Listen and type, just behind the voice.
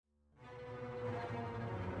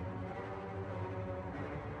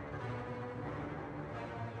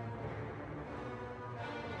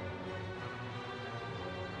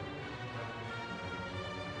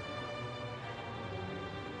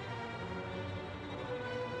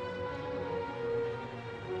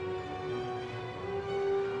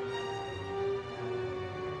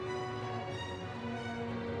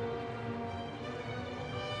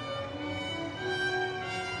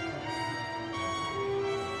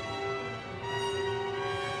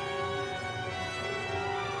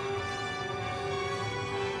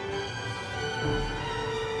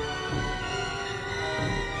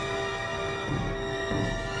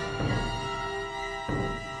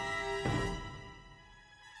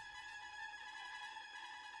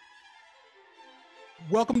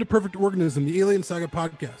Welcome to Perfect Organism, the Alien Saga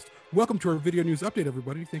podcast. Welcome to our video news update,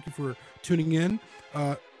 everybody. Thank you for tuning in.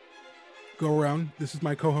 Go around. This is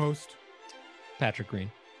my co-host, Patrick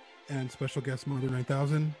Green. And special guest, Mother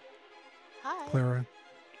 9000. Hi. Clara.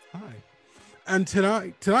 Hi. And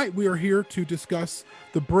tonight we are here to discuss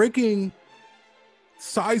the breaking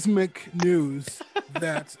seismic news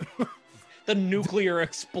that... the nuclear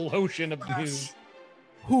explosion of news.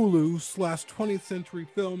 Hulu / 20th Century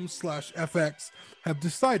Films / FX have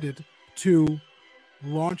decided to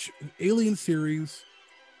launch an Alien series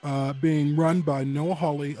being run by Noah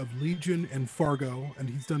Hawley of Legion and Fargo, and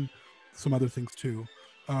he's done some other things too.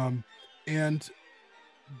 And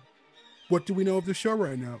what do we know of the show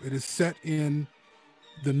right now? It is set in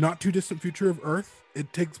the not too distant future of Earth.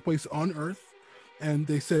 It takes place on Earth, and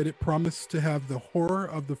they said it promised to have the horror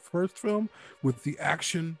of the first film with the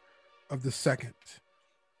action of the second.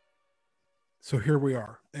 So here we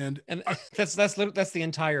are, and that's the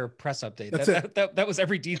entire press update. That was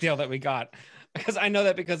every detail that we got, because I know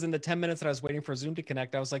that because in the 10 minutes that I was waiting for Zoom to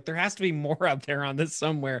connect, I was like, there has to be more out there on this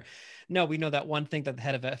somewhere. No, we know that one thing that the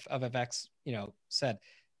head of FX, said.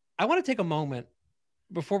 I want to take a moment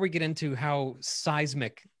before we get into how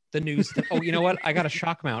seismic the news. Oh, you know what? I got a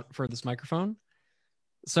shock mount for this microphone.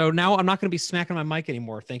 So now I'm not going to be smacking my mic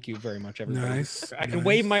anymore. Thank you very much, everybody. Nice. I can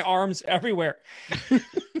wave my arms everywhere.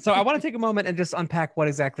 So I want to take a moment and just unpack what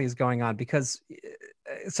exactly is going on, because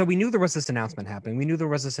so we knew there was this announcement happening. We knew there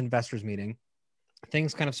was this investors meeting.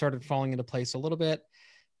 Things kind of started falling into place a little bit.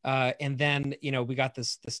 And then, we got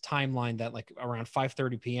this timeline that like around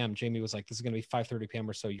 5:30 p.m. Jamie was like, this is going to be 5:30 p.m.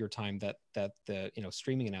 or so your time that the,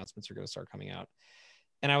 streaming announcements are going to start coming out.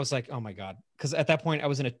 And I was like, oh my God. Because at that point I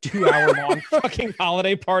was in a 2-hour long fucking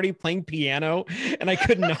holiday party playing piano. And I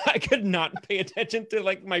could not pay attention to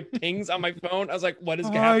like my pings on my phone. I was like, what is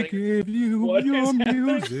happening? I give you what your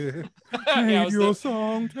music. Yeah, your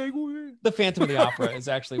song take away. The Phantom of the Opera is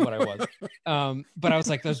actually what I was. But I was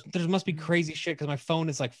like, there must be crazy shit, because my phone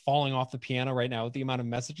is like falling off the piano right now with the amount of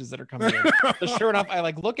messages that are coming in. So sure enough, I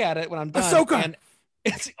like look at it when I'm done. Ahsoka. And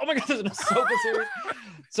it's, oh my God, there's an Ahsoka series.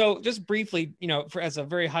 So just briefly, as a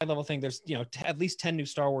very high level thing, there's, at least 10 new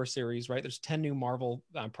Star Wars series, right? There's 10 new Marvel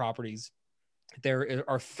properties. There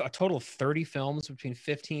are a total of 30 films, between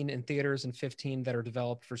 15 in theaters and 15 that are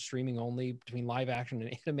developed for streaming only, between live action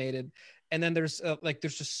and animated. And then there's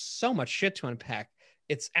just so much shit to unpack.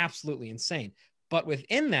 It's absolutely insane. But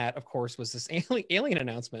within that, of course, was this alien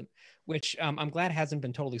announcement, which I'm glad hasn't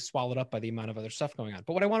been totally swallowed up by the amount of other stuff going on.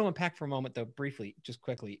 But what I want to unpack for a moment, though, briefly, just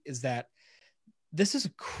quickly, is that this is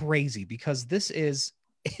crazy, because this is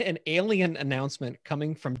an alien announcement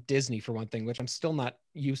coming from Disney, for one thing, which I'm still not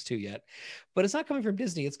used to yet. But it's not coming from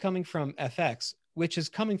Disney. It's coming from FX, which is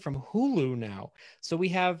coming from Hulu now. So we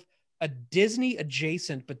have a Disney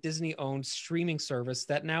adjacent, but Disney owned streaming service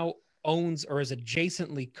that now owns, or is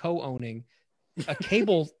adjacently co-owning, a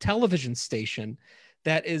cable television station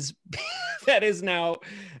that is now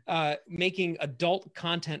making adult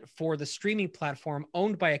content for the streaming platform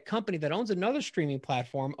owned by a company that owns another streaming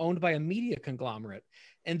platform owned by a media conglomerate.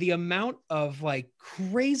 And the amount of like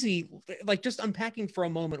crazy, like just unpacking for a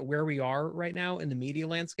moment where we are right now in the media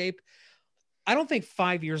landscape. I don't think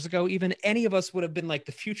 5 years ago, even any of us would have been like,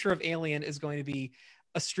 the future of Alien is going to be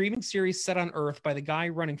a streaming series set on Earth by the guy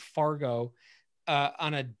running Fargo,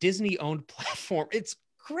 on a Disney-owned platform. It's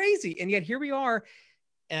crazy. And yet here we are.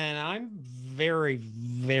 And I'm very,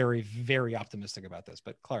 very, very optimistic about this.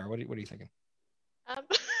 But Clara, what are you thinking?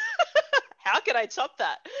 How can I top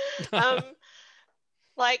that?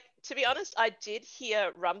 To be honest, I did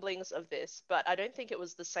hear rumblings of this, but I don't think it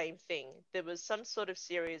was the same thing. There was some sort of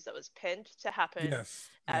series that was penned to happen. Yes.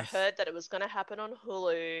 I heard that it was going to happen on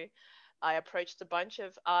Hulu. I approached a bunch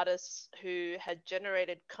of artists who had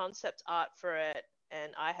generated concept art for it,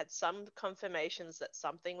 and I had some confirmations that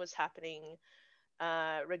something was happening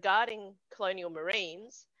regarding Colonial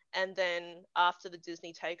Marines. And then after the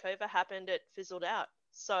Disney takeover happened, it fizzled out.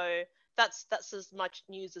 So that's as much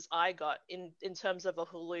news as I got in terms of a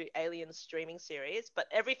Hulu Alien streaming series. But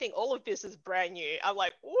all of this is brand new. I'm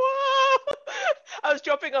like, whoa! I was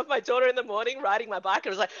dropping off my daughter in the morning, riding my bike,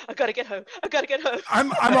 and I was like, I gotta get home.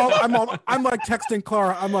 I'm like texting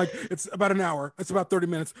Clara. I'm like, it's about an hour. It's about 30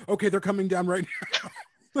 minutes. Okay, they're coming down right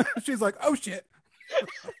now. She's like, oh shit.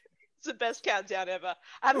 It's the best countdown ever.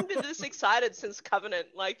 I haven't been this excited since Covenant.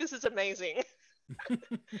 Like, this is amazing.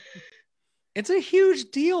 It's a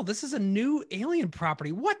huge deal. This is a new Alien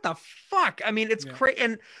property. What the fuck? I mean, it's crazy.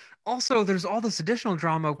 And also, there's all this additional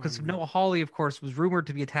drama because Noah Hawley, of course, was rumored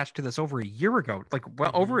to be attached to this over a year ago,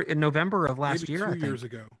 over in November of last year. Maybe 2 years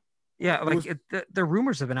ago. Yeah, the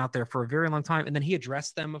rumors have been out there for a very long time. And then he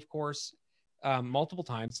addressed them, of course, multiple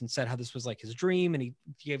times and said how this was like his dream, and he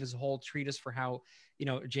gave his whole treatise for how, you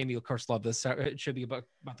know, Jamie of course loved this. It should be about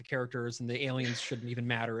the characters, and the aliens shouldn't even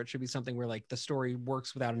matter. It should be something where like the story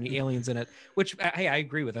works without any aliens in it, which hey, I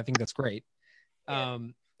agree with. I think that's great. Yeah.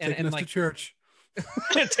 Taking us like to church.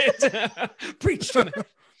 preach to me.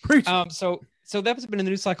 Preach. So that's been in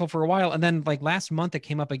the news cycle for a while, and then like last month it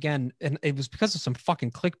came up again, and it was because of some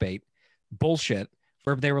fucking clickbait bullshit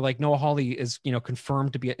where they were like, Noah Hawley is, you know,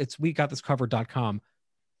 confirmed to be it's we got this covered.com.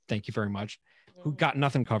 Thank you very much. Who got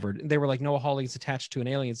nothing covered. They were like, Noah Hawley is attached to an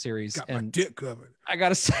alien series. Got and my dick covered. I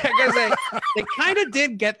gotta say, they kind of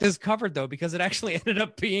did get this covered though, because it actually ended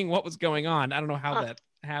up being what was going on. I don't know how that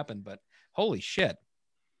happened, but holy shit.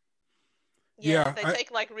 Yeah, they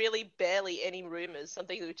take like really barely any rumors,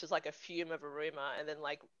 something which is like a fume of a rumor, and then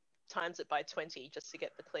like times it by 20 just to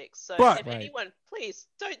get the clicks. So if anyone, please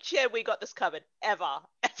don't share we got this covered ever.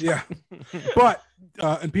 Yeah. But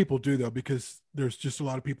and people do though, because there's just a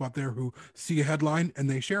lot of people out there who see a headline and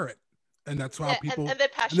they share it, and that's how people and they're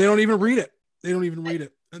passionate. And they don't even read it. They don't even read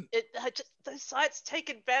it. And those sites take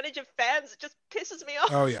advantage of fans. It just pisses me off.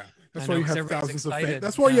 Oh yeah, that's why you have thousands of fans.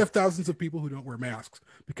 That's why you have thousands of people who don't wear masks,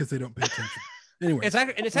 because they don't pay attention. Anyway, it's not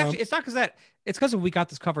because that it's because of we got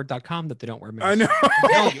this covered.com that they don't wear masks. I know.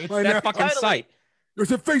 It's that fucking site.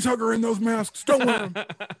 There's a face hugger in those masks. Don't wear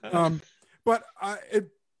them. But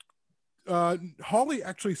Hawley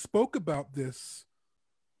actually spoke about this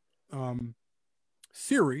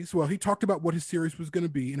series. Well, he talked about what his series was going to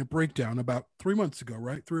be in a breakdown about 3 months ago,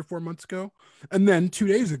 right? 3 or 4 months ago. And then 2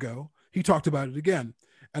 days ago, he talked about it again.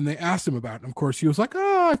 And they asked him about it. And of course, he was like,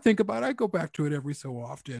 I think about it. I go back to it every so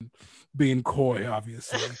often, being coy,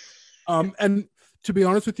 obviously. And to be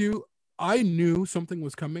honest with you, I knew something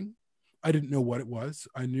was coming. I didn't know what it was.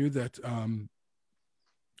 I knew that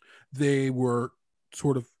they were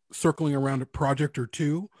sort of circling around a project or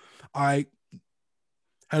two. I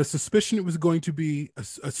had a suspicion it was going to be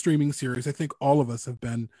a streaming series. I think all of us have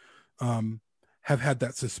been have had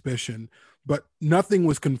that suspicion, but nothing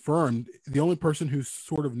was confirmed. The only person who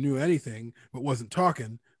sort of knew anything but wasn't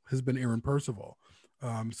talking has been Aaron Percival.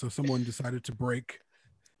 So someone decided to break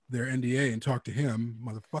their NDA and talk to him,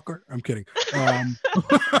 motherfucker. I'm kidding.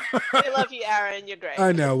 We love you, Aaron. You're great.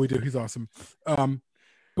 I know we do. He's awesome.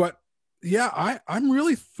 But yeah, I'm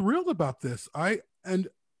really thrilled about this. And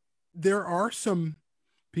there are some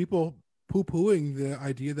people poo-pooing the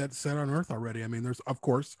idea that it's set on Earth already. I mean, there's of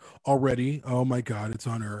course already, oh my God, it's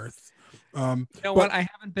on Earth. You know what? I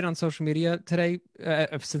haven't been on social media today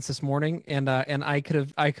since this morning, and I could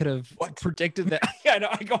have predicted that. Yeah, I know.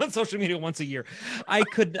 I go on social media once a year. I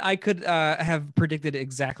could have predicted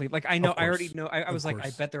exactly. Like I know, I already know. I was like,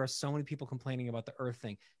 I bet there are so many people complaining about the Earth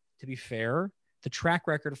thing. To be fair, the track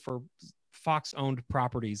record for Fox-owned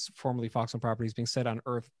properties, formerly Fox-owned properties, being set on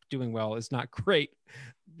Earth doing well is not great.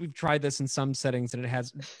 We've tried this in some settings, and it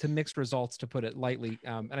has to mixed results, to put it lightly.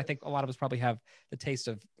 And I think a lot of us probably have the taste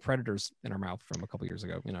of Predators in our mouth from a couple years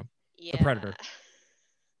ago. You know, The Predator.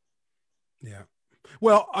 Yeah.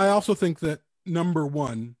 Well, I also think that number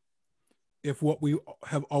one, if what we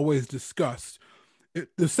have always discussed,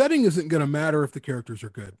 the setting isn't going to matter if the characters are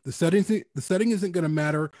good. The setting isn't going to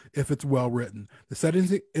matter if it's well written. The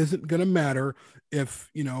setting isn't going to matter if,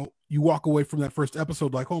 you know, you walk away from that first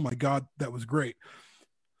episode like, oh my God, that was great.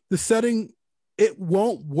 The setting, it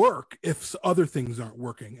won't work if other things aren't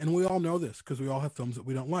working. And we all know this because we all have films that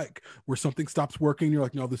we don't like, where something stops working. You're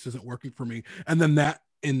like, no, this isn't working for me. And then that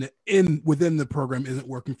within the program isn't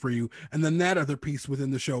working for you, and then that other piece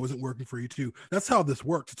within the show isn't working for you too. That's how this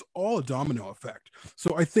works. It's all a domino effect.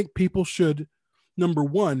 So I think people should, number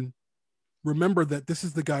one, remember that this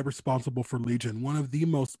is the guy responsible for Legion, one of the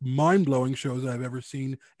most mind-blowing shows I've ever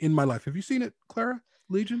seen in my life. Have you seen it, Clara?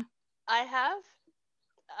 Legion? I have.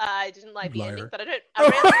 I didn't like the ending, but I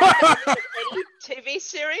rarely like any TV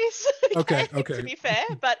series. Okay. To be fair,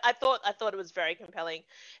 but I thought it was very compelling. It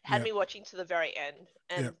had me watching to the very end,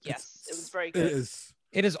 and yes, it was very good.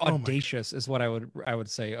 It is audacious, is what I would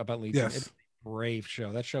say about Legion. Yes. It's a brave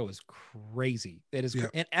show. That show is crazy. It is, Yeah.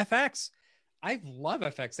 and FX. I love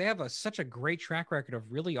FX. They have such a great track record of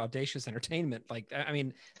really audacious entertainment. Like, I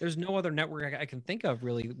mean, there's no other network I can think of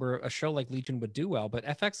really where a show like Legion would do well. But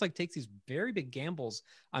FX like takes these very big gambles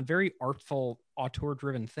on very artful,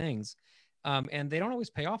 auteur-driven things, and they don't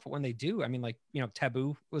always pay off. But when they do, I mean, like, you know,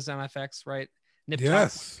 Taboo was on FX, right? Nip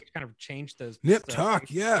Tuck kind of changed the Nip Tuck.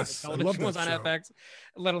 Yes, I love that was on show. FX.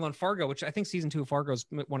 Let alone Fargo, which I think season 2 of Fargo is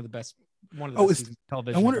one of the best. Television.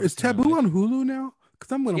 I wonder, is Taboo on Hulu now?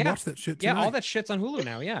 Because I'm going to watch that shit tonight. Yeah, all that shit's on Hulu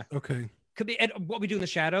now. Yeah. Okay. Could be. And What We Do in the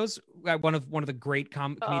Shadows, one of the great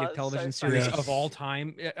comedic it's television so funny. series of all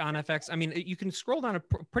time on FX. I mean, you can scroll down and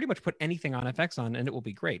pretty much put anything on FX on, and it will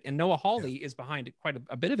be great. And Noah Hawley is behind quite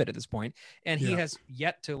a bit of it at this point, and he has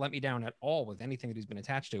yet to let me down at all with anything that he's been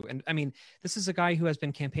attached to. And I mean, this is a guy who has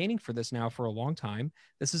been campaigning for this now for a long time.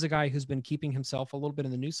 This is a guy who's been keeping himself a little bit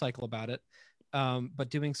in the news cycle about it. But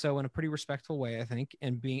doing so in a pretty respectful way, I think,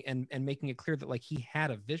 and making it clear that like he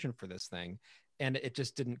had a vision for this thing, and it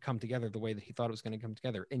just didn't come together the way that he thought it was going to come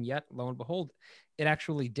together. And yet, lo and behold, it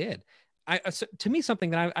actually did. So to me, something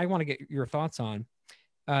that I want to get your thoughts on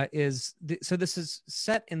so this is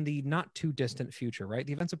set in the not too distant future, right?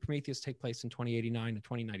 The events of Prometheus take place in 2089 to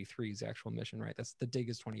 2093 is the actual mission, right? That's the dig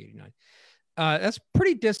is 2089. That's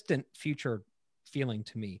pretty distant future feeling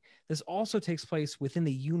to me. This also takes place within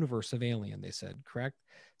the universe of Alien, they said, correct?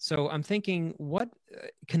 So I'm thinking, what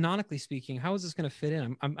canonically speaking, how is this going to fit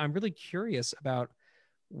in? I'm really curious about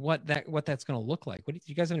what that's going to look like. Do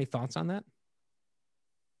you guys have any thoughts on that?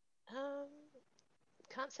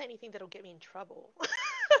 Can't say anything that'll get me in trouble,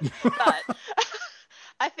 but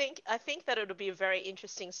I think that it'll be a very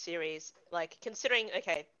interesting series. Like considering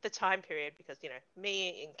the time period, because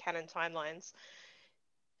me in canon timelines.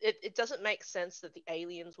 It doesn't make sense that the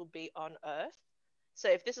aliens will be on Earth. So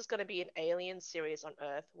if this is going to be an alien series on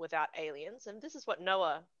Earth without aliens, and this is what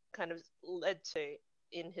Noah kind of led to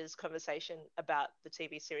in his conversation about the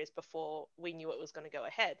TV series before we knew it was going to go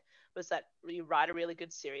ahead, was that you write a really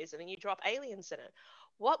good series and then you drop aliens in it.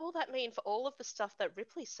 What will that mean for all of the stuff that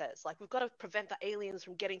Ripley says? Like, we've got to prevent the aliens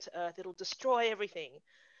from getting to Earth. It'll destroy everything.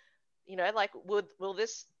 Like, will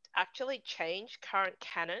this actually change current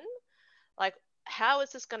canon? Like, how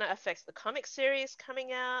is this going to affect the comic series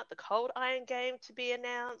coming out, the Cold Iron game to be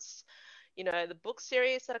announced, the book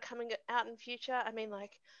series that are coming out in future? I mean,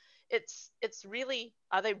 like, it's really,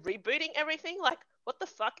 are they rebooting everything? Like, what the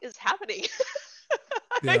fuck is happening?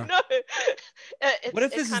 I don't know. What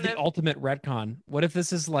if this is the ultimate retcon? What if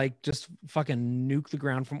this is like just fucking nuke the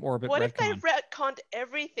ground from orbit? What if they retconned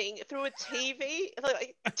everything through a TV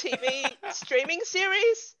streaming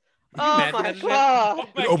series? Oh my god!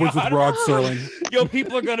 It opens with Rod Serling. Yo,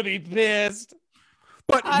 people are gonna be pissed.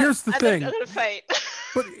 But here's the thing. I'm gonna faint.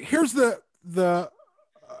 But here's the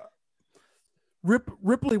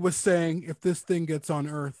Ripley was saying, if this thing gets on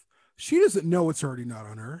Earth, she doesn't know it's already not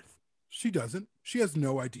on Earth. She doesn't. She has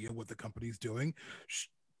no idea what the company's doing.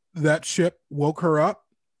 That ship woke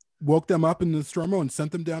them up in the Nostromo and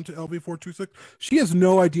sent them down to LV-426. She has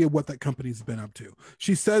no idea what that company's been up to.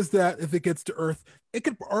 She says that if it gets to Earth, it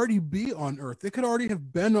could already be on Earth. It could already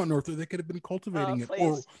have been on Earth, or they could have been cultivating it,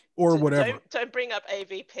 or whatever. Don't bring up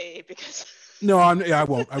AVP because no, I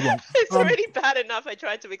won't. It's already bad enough. I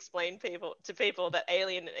tried to explain to people that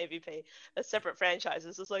Alien and AVP are separate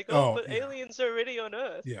franchises. It's like, aliens are already on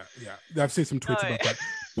Earth. Yeah. I've seen some tweets about that.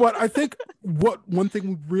 But I think one thing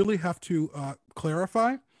we really have to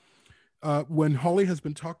clarify. When Hawley has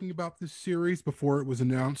been talking about this series before it was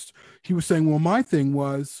announced, he was saying, well, my thing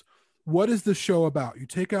was, what is the show about? You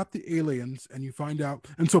take out the aliens and you find out.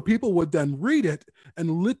 And so people would then read it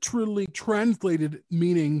and literally translate it,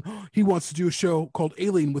 meaning he wants to do a show called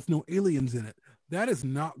Alien with no aliens in it. That is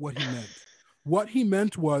not what he meant. What he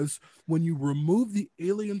meant was, when you remove the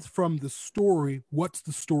aliens from the story, what's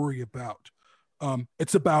the story about?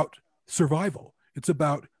 It's about survival. It's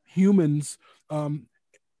about humans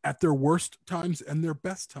at their worst times and their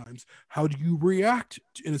best times. How do you react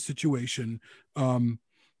in a situation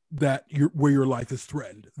where your life is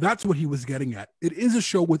threatened? That's what he was getting at. It is a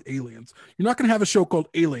show with aliens. You're not going to have a show called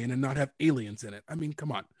Alien and not have aliens in it. I mean,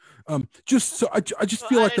 come on. I just feel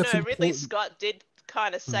like that's important. Ridley Scott did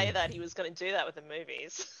kind of say that he was going to do that with the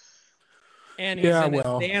movies. And he's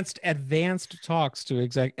in advanced talks to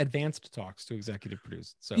executive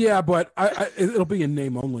produce. So yeah, but it'll be in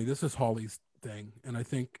name only. This is Hawley's thing, and I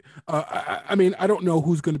think I mean, I don't know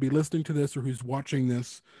who's going to be listening to this or who's watching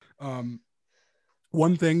this.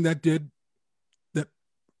 One thing that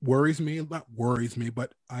worries me, not worries me,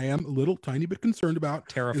 but I am a little tiny bit concerned about,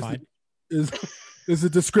 terrified, is the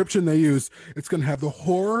description they use. It's going to have the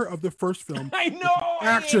horror of the first film, I know,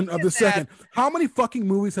 action of the second. How many fucking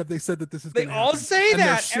movies have they said that this is? They all say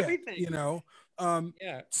that everything,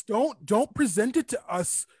 Don't present it to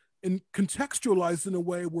us and contextualized in a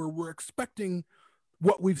way where we're expecting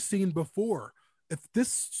what we've seen before. If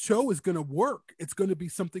this show is going to work, it's going to be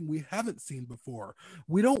something we haven't seen before.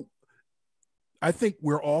 I think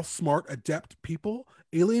we're all smart, adept people.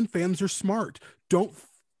 Alien fans are smart. Don't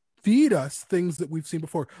feed us things that we've seen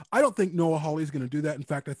before. I don't think Noah Hawley is going to do that. In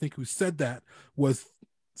fact, I think who said that was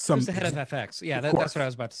Who's the head of FX? Yeah, that's what I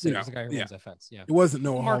was about to say. It's the guy who runs FX. Yeah, it wasn't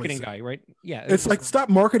Noah marketing Hawley. guy, right? Yeah, It's like, stop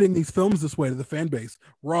marketing these films this way to the fan base.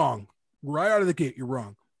 Wrong. Right out of the gate, you're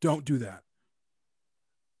wrong. Don't do that.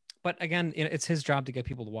 But again, it's his job to get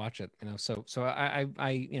people to watch it, So I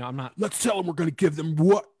I'm not. Let's tell them we're going to give them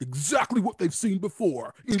exactly what they've seen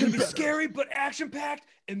before. It's going to be scary, but action packed,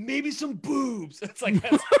 and maybe some boobs. It's like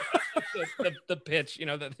that's the pitch,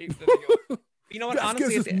 that they go. You know what? That's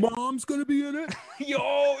honestly, his mom's going to be in it.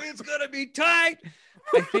 Yo, it's going to be tight.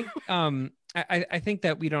 I think. I think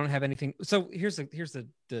that we don't have anything. So here's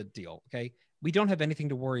the deal. Okay, we don't have anything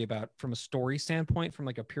to worry about from a story standpoint, from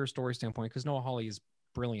like a pure story standpoint, because Noah Hawley is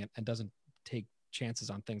brilliant and doesn't take chances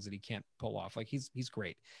on things that he can't pull off. Like he's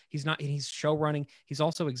great. He's show running. He's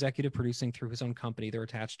also executive producing through his own company. They're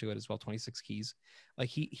attached to it as well, 26 Keys. Like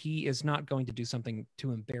he is not going to do something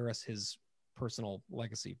to embarrass his personal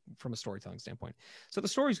legacy from a storytelling standpoint. So the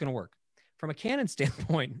story's going to work. From a canon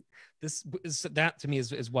standpoint, that to me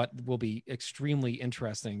is what will be extremely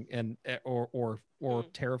interesting and or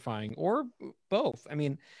terrifying, or both.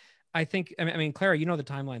 I think, Clara, the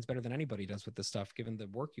timelines better than anybody does with this stuff, given the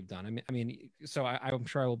work you've done. So I'm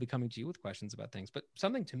sure I will be coming to you with questions about things, but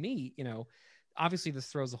something to me, obviously this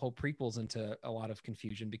throws the whole prequels into a lot of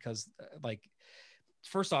confusion because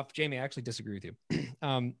first off, Jamie, I actually disagree with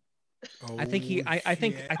you. I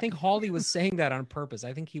think Hawley was saying that on purpose.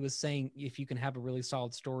 I think he was saying, if you can have a really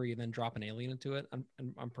solid story and then drop an alien into it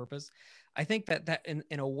on purpose, I think that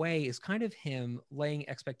in a way is kind of him laying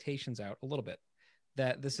expectations out a little bit,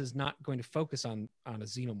 that this is not going to focus on a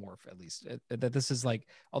xenomorph, at least that this is like,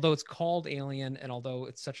 although it's called Alien and although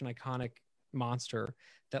it's such an iconic monster,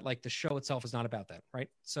 that like the show itself is not about that. Right.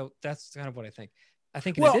 So that's kind of what I think. I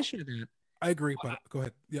think in addition to that, I agree, but go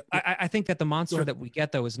ahead. Yeah. I think that the monster that we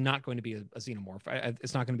get, though, is not going to be a xenomorph.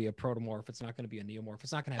 It's not going to be a protomorph. It's not going to be a neomorph.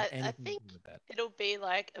 It's not going to have anything to do with that. It'll be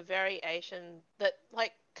like a variation that,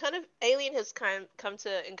 like, kind of Alien has come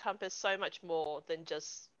to encompass so much more than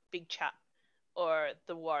just Big Chap or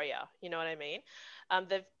the Warrior. You know what I mean?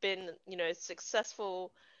 There've been,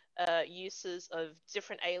 successful uses of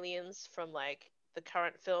different aliens from, like, the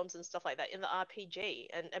current films and stuff like that in the RPG,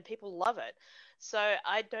 and people love it. So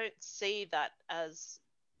I don't see that as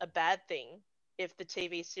a bad thing if the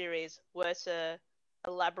TV series were to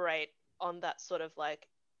elaborate on that sort of like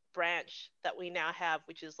branch that we now have,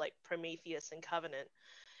 which is like Prometheus and Covenant,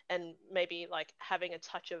 and maybe like having a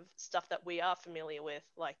touch of stuff that we are familiar with,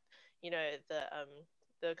 like,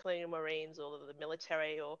 the Colonial Marines or the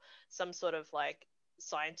military or some sort of like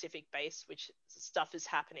scientific base, which stuff is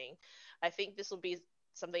happening. I think this will be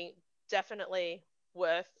something definitely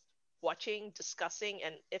worth watching, discussing,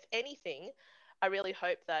 and if anything, I really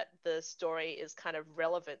hope that the story is kind of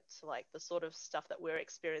relevant to like the sort of stuff that we're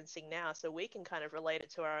experiencing now, so we can kind of relate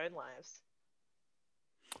it to our own lives.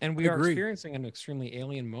 And we are experiencing an extremely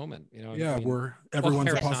alien moment, Yeah, where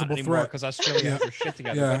everyone's a possible threat because Australia has their shit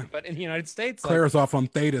together. Yeah. But in the United States, Claire's off on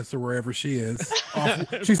Thetis or wherever she is.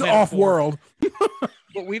 She's off world.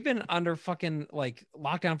 But we've been under fucking like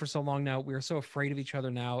lockdown for so long now. We are so afraid of each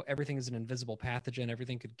other now. Everything is an invisible pathogen.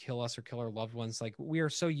 Everything could kill us or kill our loved ones. Like, we are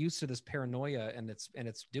so used to this paranoia, and it's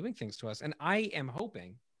doing things to us. And I am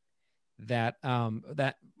hoping that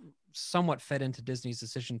that somewhat fed into Disney's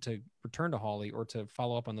decision to return to Hawley or to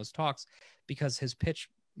follow up on those talks, because his pitch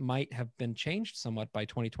might have been changed somewhat by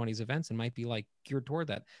 2020's events and might be like geared toward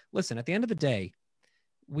that. Listen, at the end of the day,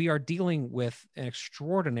 we are dealing with an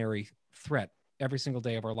extraordinary threat every single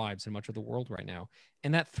day of our lives in much of the world right now.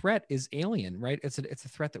 And that threat is alien, right? It's a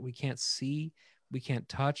threat that we can't see, we can't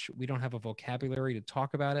touch, we don't have a vocabulary to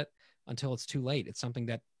talk about it until it's too late. It's something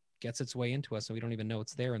that gets its way into us, so we don't even know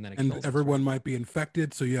it's there, and then it kills everyone us, right? might be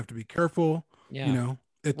infected, so you have to be careful. Yeah.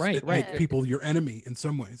 It's right. Make people your enemy in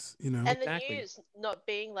some ways, And Exactly. the news not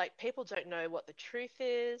being like, people don't know what the truth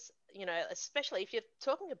is, especially if you're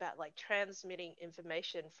talking about like transmitting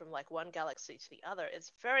information from like one galaxy to the other.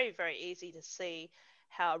 It's very, very easy to see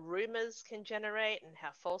how rumors can generate and how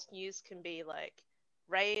false news can be like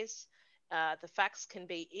raised. The facts can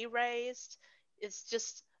be erased. It's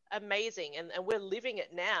just amazing. And we're living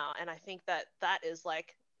it now. And I think that is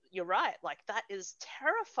like, you're right. Like, that is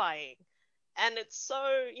terrifying. And it's so,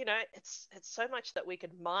 it's so much that we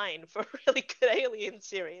could mine for a really good alien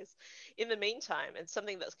series in the meantime, and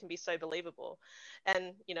something that can be so believable.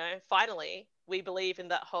 And, finally, we believe in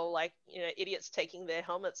that whole, like, idiots taking their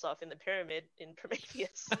helmets off in the pyramid in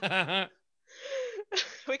Prometheus.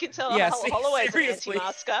 We can tell Holloway's an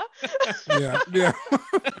anti-masker. Yeah.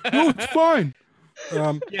 No, it's fine.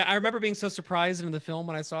 Yeah, I remember being so surprised in the film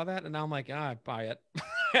when I saw that, and now I'm like, I buy it.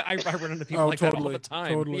 I run into people like that all the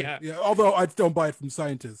time. Totally. Yeah. Although I don't buy it from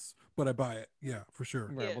scientists, but I buy it. Yeah, for sure.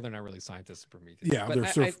 Right. Yeah. Well, they're not really scientists, Prometheus. Yeah,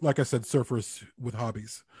 but they're like I said, surfers with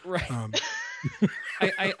hobbies. right.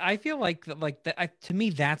 I feel like to me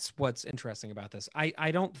that's what's interesting about this. I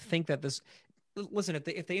don't think that this. Listen, if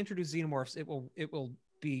they introduce xenomorphs, it will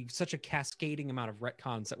be such a cascading amount of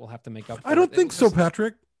retcons that we'll have to make up for. I don't think so,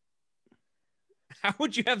 Patrick. How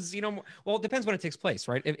would you have xenomorph? Well, it depends when it takes place,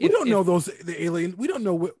 right? We don't know the alien. We don't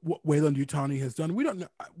know what Weyland Yutani has done. We don't know.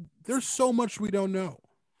 There's so much we don't know.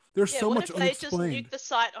 There's so much unexplained. They just unexplained. nuke the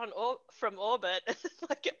site from orbit,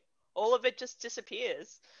 like all of it just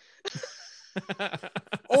disappears.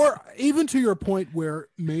 Or even to your point where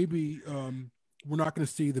maybe we're not going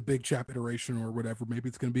to see the big chap iteration or whatever. Maybe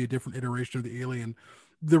it's going to be a different iteration of the alien.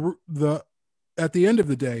 The at the end of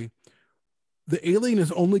the day, the alien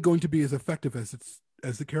is only going to be as effective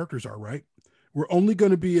as the characters are, right? We're only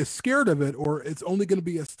going to be as scared of it, or it's only going to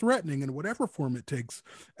be as threatening in whatever form it takes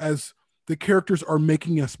as the characters are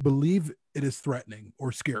making us believe it is threatening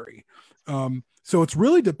or scary. So it's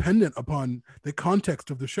really dependent upon the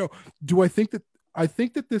context of the show. I think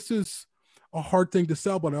that this is a hard thing to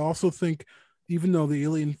sell, but I also think even though the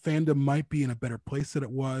alien fandom might be in a better place than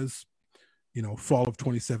it was, fall of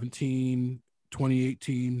 2017,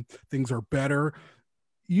 2018, things are better.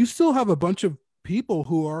 You still have a bunch of people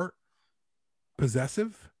who are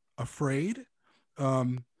possessive, afraid.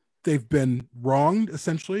 They've been wronged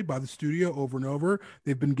essentially by the studio over and over.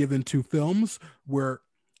 They've been given 2 films where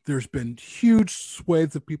there's been huge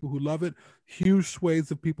swathes of people who love it, huge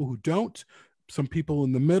swathes of people who don't, some people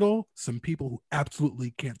in the middle, some people who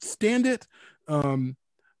absolutely can't stand it, and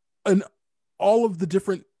all of the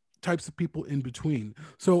different types of people in between.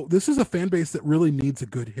 So this is a fan base that really needs a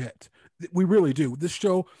good hit. We really do. This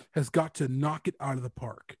show has got to knock it out of the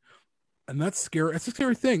park. And that's scary. It's a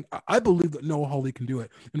scary thing. I believe that Noah Hawley can do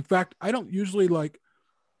it. In fact, I don't usually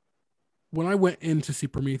when I went in to see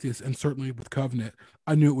Prometheus, and certainly with Covenant,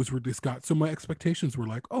 I knew it was Ridley Scott. So my expectations were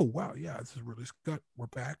like, oh, wow, yeah, this is Ridley Scott. We're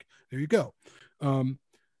back. There you go.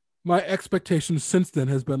 My expectations since then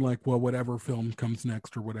has been like, well, whatever film comes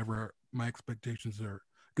next or whatever, my expectations are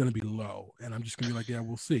going to be low. And I'm just going to be like, yeah,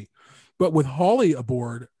 we'll see. But with Hawley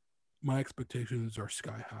aboard, my expectations are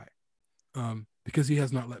sky high. Because he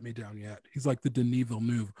has not let me down yet. He's like the Denis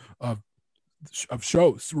Villeneuve of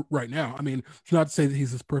shows right now. I mean, it's not to say that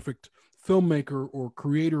he's this perfect filmmaker or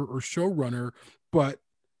creator or showrunner, but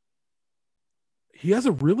he has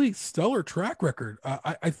a really stellar track record.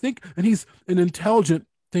 I think, and he's an intelligent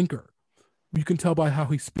thinker. You can tell by how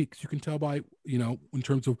he speaks. You can tell by, in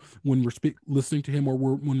terms of when we're listening to him or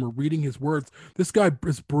when we're reading his words, this guy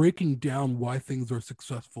is breaking down why things are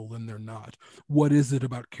successful and they're not. What is it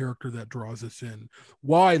about character that draws us in?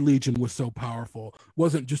 Why Legion was so powerful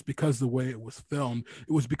wasn't just because the way it was filmed.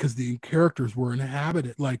 It was because the characters were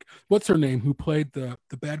inhabited. Like, what's her name? Who played the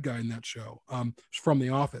bad guy in that show? From The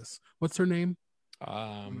Office. What's her name?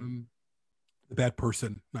 The bad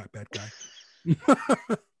person, not bad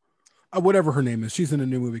guy. Whatever her name is, she's in a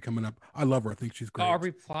new movie coming up. I love her. I think she's great.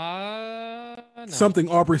 Aubrey Plaza.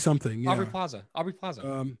 No. Aubrey something. Yeah. Aubrey Plaza.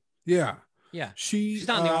 Yeah. Yeah. She's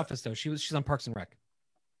not in The Office though. She's on Parks and Rec.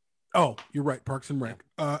 Oh, you're right. Parks and Rec.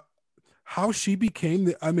 How she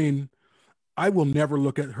became I will never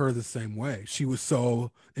look at her the same way. She was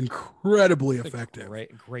so incredibly effective.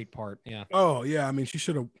 Great part. Yeah. Oh yeah. I mean, she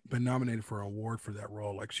should have been nominated for an award for that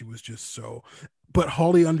role. Like, she was just so. But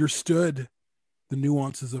Hawley understood the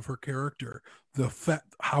nuances of her character,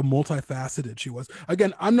 how multifaceted she was.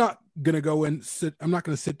 Again, I'm not gonna I'm not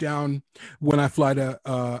gonna sit down when I fly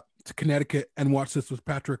to Connecticut and watch this with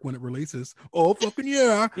Patrick when it releases. Oh fucking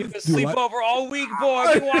yeah! You can sleep over all week,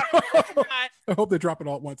 boy. I hope they drop it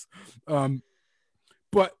all at once.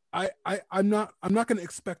 But I'm not going to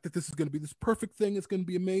expect that this is going to be this perfect thing. It's going to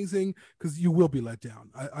be amazing, because you will be let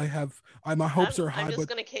down. My hopes are high. I'm just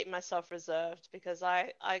going to keep myself reserved because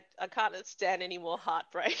I can't stand any more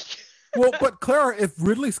heartbreak. Well, but Clara, if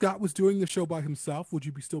Ridley Scott was doing the show by himself, would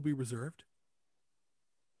you still be reserved?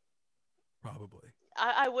 Probably.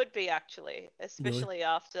 I would be, actually, especially Really?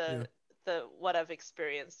 after what I've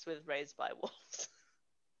experienced with Raised by Wolves.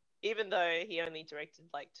 Even though he only directed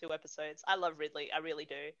like 2 episodes. I love Ridley, I really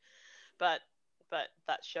do. But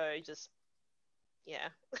that show just, yeah.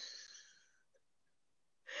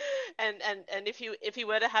 and if he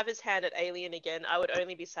were to have his hand at Alien again, I would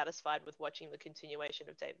only be satisfied with watching the continuation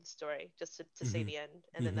of David's story, just to see the end,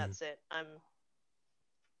 and then that's it. I'm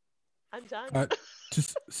done.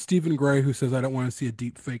 Just Stephen Gray, who says, I don't want to see a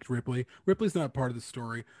deep faked Ripley. Ripley's not part of the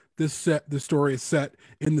story. The story is set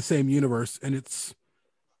in the same universe, and it's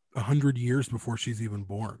 100 years before she's even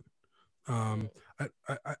born. I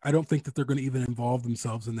I don't think that they're going to even involve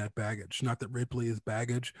themselves in that baggage. Not that Ripley is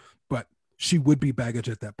baggage, but she would be baggage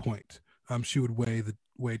at that point. She would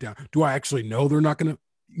weigh down. Do I actually know they're not going to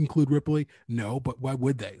include Ripley? No, but why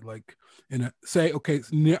would they? Like, okay,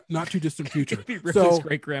 not too distant future. Ripley's so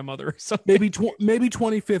great grandmother or something. maybe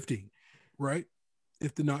 2050, right?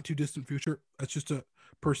 If the not too distant future, that's just a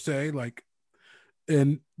per se, like,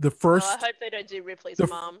 in the first. I hope they don't do Ripley's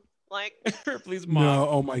mom. Like Ripley's mom. No,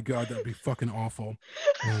 oh my god, that'd be fucking awful.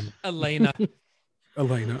 Elena.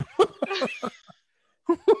 Elaine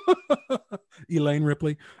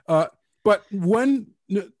Ripley. But when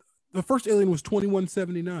the first Alien was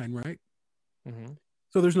 2179, right? Mm-hmm.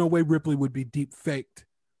 So there's no way Ripley would be deep faked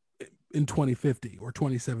in 2050 or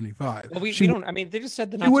 2075. Well, we don't. I mean, they just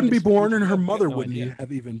said she wouldn't be born, and her mother wouldn't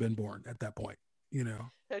have even been born at that point. You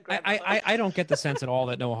know, I don't get the sense at all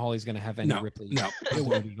that Noah Hawley's going to have any Ripley. No, it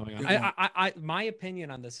won't be going on. My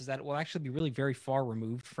opinion on this is that it will actually be really very far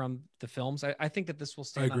removed from the films. I think that this will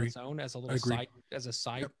stand on its own as a little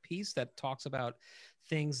side piece that talks about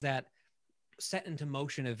things that set into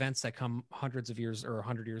motion events that come hundreds of years or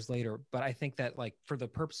 100 years later. But I think that, like, for the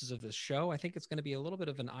purposes of this show, I think it's going to be a little bit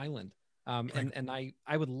of an island. And I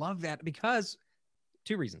would love that because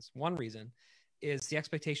two reasons. One reason is the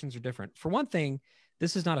expectations are different. For one thing,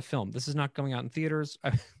 this is not a film. This is not going out in theaters.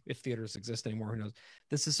 If theaters exist anymore, who knows?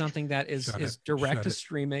 This is something that is direct to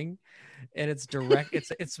streaming, and it's direct.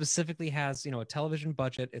 It specifically has, a television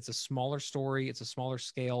budget. It's a smaller story. It's a smaller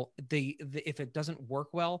scale. If it doesn't work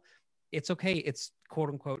well, it's okay. It's quote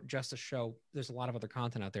unquote just a show. There's a lot of other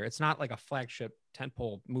content out there. It's not like a flagship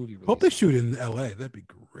tentpole movie release. Hope they shoot in LA. That'd be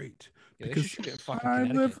great. Yeah, because shoot it in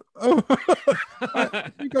fucking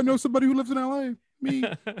I think I know somebody who lives in LA. Me.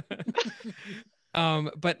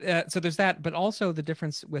 So there's that, but also the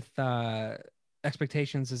difference with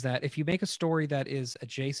expectations is that if you make a story that is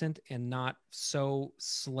adjacent and not so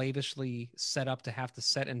slavishly set up to have to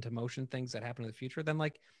set into motion things that happen in the future, then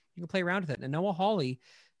like you can play around with it. And Noah Hawley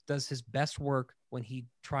does his best work when he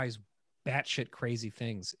tries batshit crazy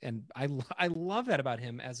things, and I love that about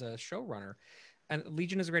him as a showrunner. And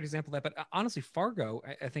Legion is a great example of that. But honestly, Fargo,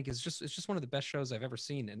 I think it's just one of the best shows I've ever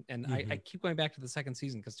seen. And I keep going back to the second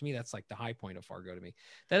season because to me, that's like the high point of Fargo to me.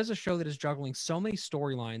 That is a show that is juggling so many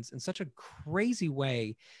storylines in such a crazy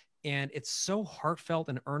way. And it's so heartfelt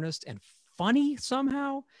and earnest and funny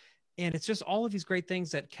somehow. And it's just all of these great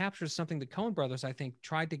things that captures something the Coen brothers, I think,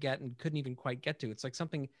 tried to get and couldn't even quite get to. It's like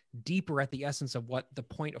something deeper at the essence of what the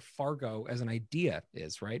point of Fargo as an idea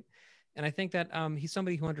is, right? And I think that he's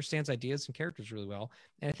somebody who understands ideas and characters really well.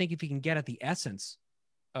 And I think if he can get at the essence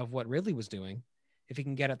of what Ridley was doing, if he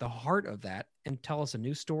can get at the heart of that and tell us a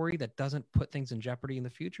new story that doesn't put things in jeopardy in the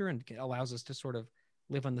future and allows us to sort of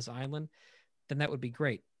live on this island, then that would be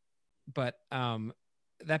great. But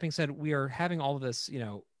that being said, we are having all of this,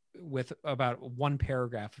 with about one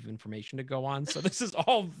paragraph of information to go on. So this is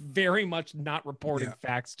all very much not reporting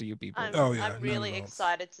facts to you people. I'm really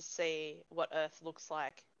excited to see what Earth looks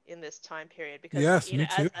like in this time period because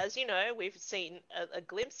as you know, we've seen a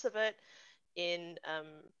glimpse of it in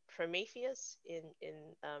Prometheus in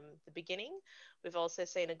the beginning. We've also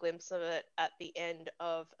seen a glimpse of it at the end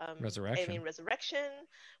of Alien Resurrection.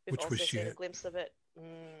 We've also seen a glimpse of it.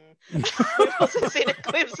 We've also seen a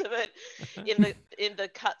glimpse of it in the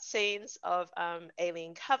cut scenes of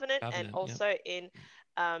Alien Covenant and also in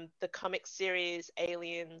the comic series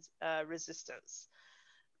Aliens Resistance.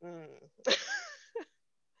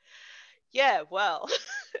 Yeah, well,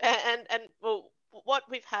 and well, what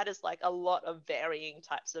we've had is like a lot of varying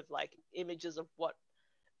types of like images of what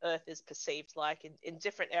Earth is perceived like in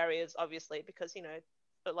different areas, obviously, because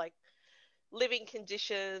but like living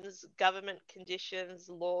conditions, government conditions,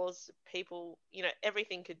 laws, people,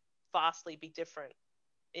 everything could vastly be different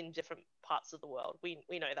in different parts of the world. We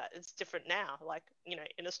know that it's different now, like in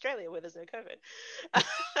Australia where there's no COVID.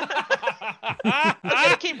 I'm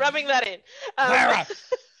gonna keep rubbing that in.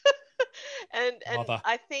 And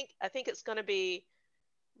I think it's going to be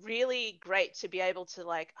really great to be able to,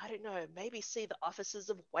 like, I don't know, maybe see the offices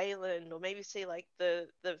of Wayland, or maybe see like the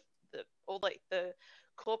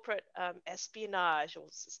corporate espionage or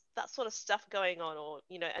that sort of stuff going on, or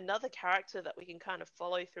another character that we can kind of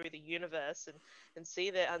follow through the universe and see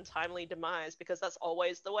their untimely demise, because that's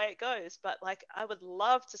always the way it goes. But like, I would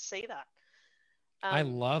love to see that. I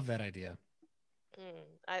love that idea.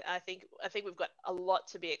 I think we've got a lot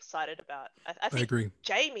to be excited about. I think agree.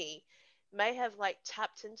 Jamie may have like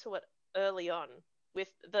tapped into it early on with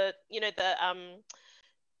the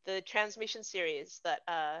transmission series that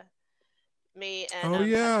me and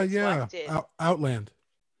his wife did. Outland.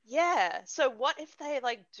 Yeah. So what if they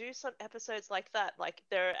like do some episodes like that? Like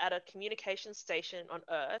they're at a communication station on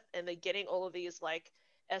Earth and they're getting all of these like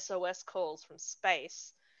SOS calls from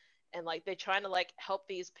space and like they're trying to like help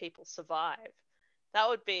these people survive. That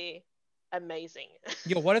would be amazing.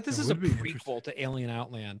 Yo, what if this That is a would be interesting. prequel to Alien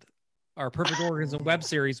Outland, our Perfect Organism web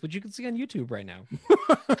series, which you can see on YouTube right now?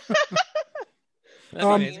 That'd be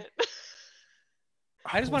amazing.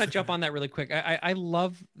 I just want to jump on that really quick. I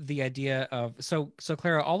love the idea of so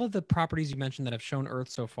Clara, all of the properties you mentioned that have shown Earth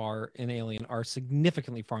so far in Alien are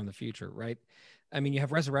significantly far in the future, right? I mean, you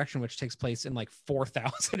have Resurrection, which takes place in like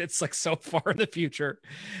 4,000. It's like so far in the future.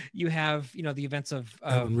 You have, you know, the events of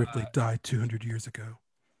Ellen Ripley died 200 years ago.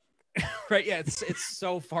 right. Yeah, it's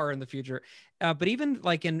so far in the future. But even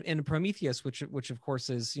like in Prometheus, which of course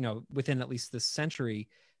is, you know, within at least this century,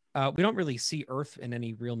 we don't really see Earth in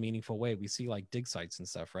any real meaningful way. We see like dig sites and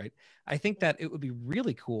stuff, right? I think that it would be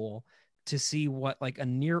really cool to see what like a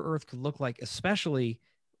near Earth could look like, especially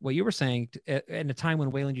what you were saying in a time when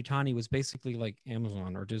Wayland Yutani was basically like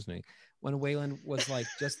Amazon or Disney, when Wayland was like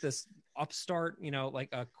just this upstart, you know, like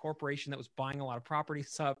a corporation that was buying a lot of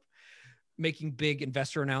properties up, making big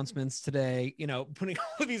investor announcements today, you know, putting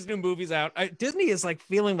all of these new movies out. Disney is like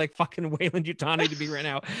feeling like fucking Wayland Yutani to be right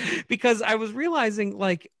now, because I was realizing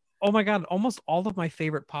like, oh my God, almost all of my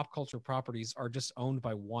favorite pop culture properties are just owned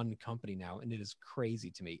by one company now. And it is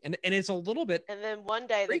crazy to me. And it's a little bit. And then one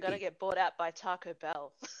day they're creepy. going to get bought out by Taco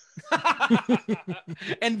Bell.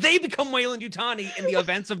 And they become Wayland Yutani in the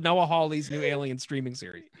events of Noah Hawley's new Alien streaming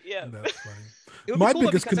series. Yeah. That's funny. It would My be cool though,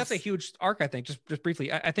 biggest because that's a huge arc, I think, just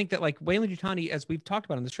briefly. I think that like Wayland Yutani, as we've talked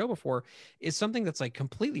about on the show before, is something that's like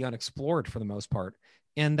completely unexplored for the most part.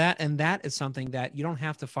 And that is something that you don't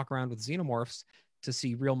have to fuck around with xenomorphs to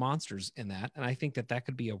see real monsters in that. And I think that that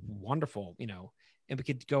could be a wonderful, you know, and we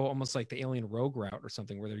could go almost like the Alien Rogue route or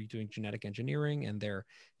something where they're doing genetic engineering and they're,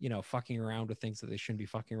 you know, fucking around with things that they shouldn't be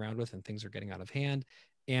fucking around with and things are getting out of hand.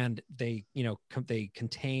 And they, you know, they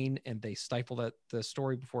contain and they stifle the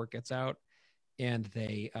story before it gets out. And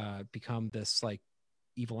they become this like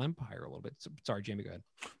evil empire a little bit. So, sorry, Jamie, go ahead.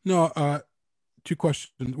 No, two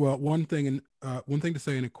questions. Well, one thing to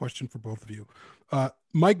say and a question for both of you.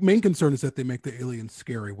 My main concern is that they make the aliens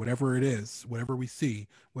scary, whatever it is, whatever we see,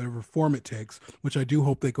 whatever form it takes, which I do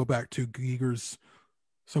hope they go back to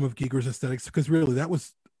some of Giger's aesthetics, because really that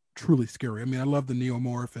was truly scary. I mean, I love the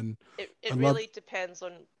neomorph, and it really depends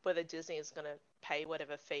on whether Disney is going to pay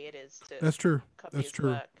whatever fee it is to. That's true. Copy That's his true.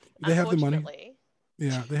 work. They have the money.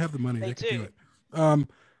 Yeah, they have the money. They can do it.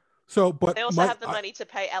 So, but they also have the money to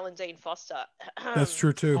pay Alan Dean Foster. That's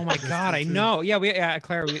true too. Oh my God, I know. Yeah,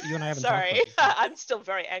 Claire, you and I haven't. Sorry, talked about this. I'm still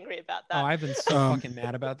very angry about that. Oh, I've been so fucking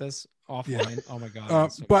mad about this offline. Yeah. Oh my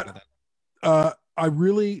God.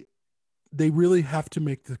 They really have to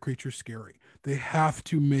make the creature scary. They have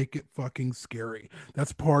to make it fucking scary.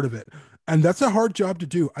 That's part of it, and that's a hard job to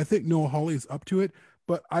do. I think Noah Hawley is up to it,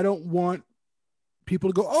 but I don't want people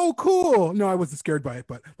to go, "Oh, cool." No, I wasn't scared by it,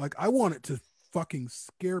 but like I want it to fucking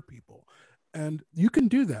scare people, and you can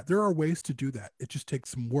do that. There are ways to do that. It just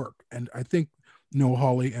takes some work, and I think Noah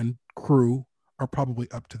Hawley and crew are probably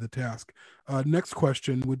up to the task. Next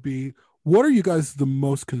question would be, what are you guys the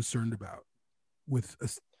most concerned about with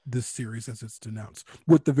this series as it's announced,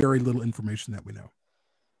 with the very little information that we know?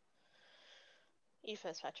 You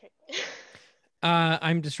first, Patrick.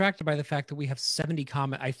 I'm distracted by the fact that we have 70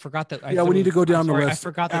 comments. I forgot that. Yeah, we need to go down the list. I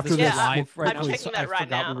forgot that after this this. was live right I'm now. checking that right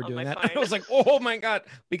now. We were doing that. I was like, oh my God,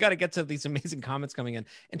 we got to get to these amazing comments coming in.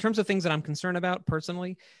 In terms of things that I'm concerned about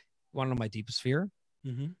personally, want to know my deepest fear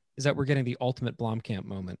is that we're getting the ultimate Blomkamp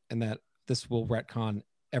moment, and that this will retcon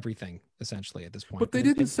everything essentially at this point. But they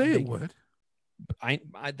didn't say it would. I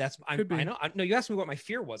know. No, you asked me what my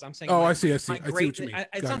fear was. I'm saying. Oh, I see. I see what you mean.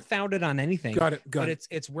 It's not founded on anything. Got it. But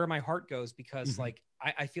it's where my heart goes, because like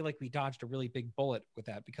I feel like we dodged a really big bullet with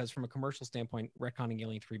that, because from a commercial standpoint, retconning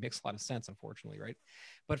Alien 3 makes a lot of sense, unfortunately, right?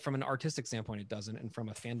 But from an artistic standpoint, it doesn't, and from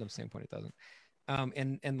a fandom standpoint, it doesn't.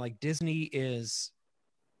 And like Disney is,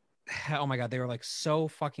 oh my God, they are like so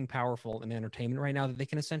fucking powerful in entertainment right now that they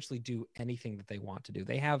can essentially do anything that they want to do.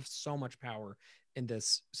 They have so much power in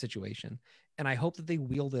this situation. And I hope that they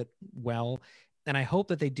wield it well. And I hope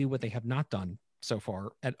that they do what they have not done so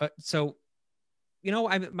far. So, you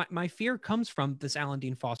know, my fear comes from this Alan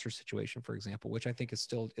Dean Foster situation, for example, which I think is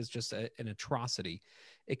just an atrocity.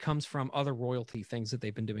 It comes from other royalty things that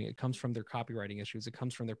they've been doing. It comes from their copywriting issues. It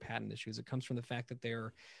comes from their patent issues. It comes from the fact that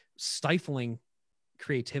they're stifling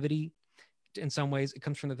creativity in some ways. It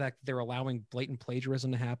comes from the fact that they're allowing blatant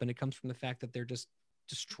plagiarism to happen. It comes from the fact that they're just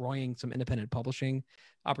destroying some independent publishing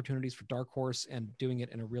opportunities for Dark Horse and doing it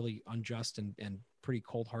in a really unjust and pretty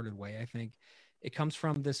cold-hearted way, I think. It comes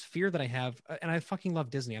from this fear that I have, and I fucking love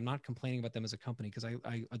Disney. I'm not complaining about them as a company because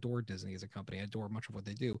I adore Disney as a company. I adore much of what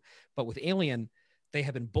they do. But with Alien, they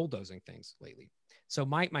have been bulldozing things lately. So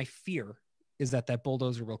my fear is that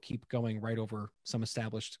bulldozer will keep going right over some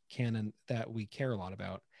established canon that we care a lot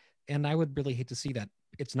about. And I would really hate to see that.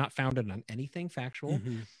 It's not founded on anything factual.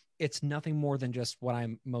 Mhm. It's nothing more than just what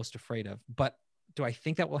I'm most afraid of. But do I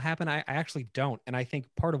think that will happen? I actually don't. And I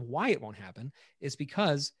think part of why it won't happen is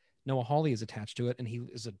because Noah Hawley is attached to it and he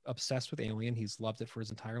is obsessed with Alien. He's loved it for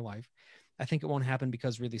his entire life. I think it won't happen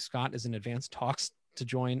because Ridley Scott is in advanced talks to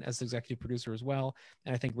join as the executive producer as well.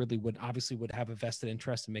 And I think Ridley would have a vested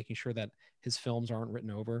interest in making sure that his films aren't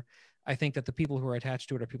written over. I think that the people who are attached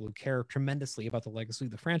to it are people who care tremendously about the legacy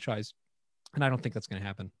of the franchise. And I don't think that's going to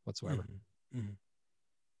happen whatsoever. Mhm. Mhm.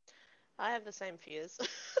 I have the same fears.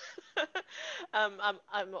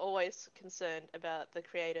 I'm always concerned about the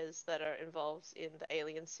creators that are involved in the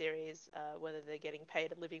Alien series, whether they're getting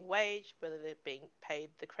paid a living wage, whether they're being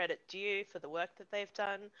paid the credit due for the work that they've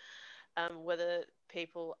done, whether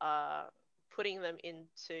people are putting them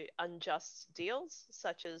into unjust deals,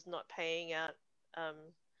 such as not paying out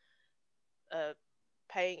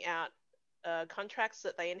contracts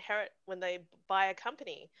that they inherit when they buy a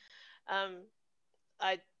company.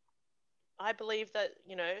 I I believe that,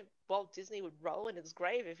 Walt Disney would roll in his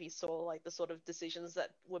grave if he saw like the sort of decisions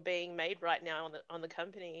that were being made right now on the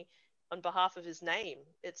company on behalf of his name.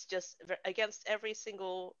 It's just against every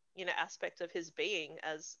single, aspect of his being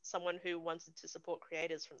as someone who wanted to support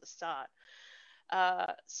creators from the start.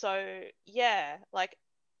 So yeah, like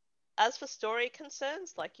as for story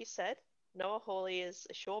concerns, like you said, Noah Hawley is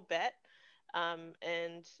a sure bet. And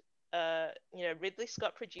Ridley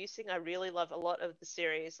Scott producing. I really love a lot of the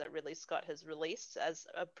series that Ridley Scott has released as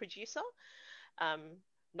a producer. Um,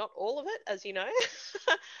 Not all of it, as you know,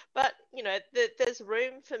 but there's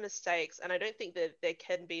room for mistakes, and I don't think that there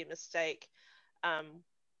can be a mistake um,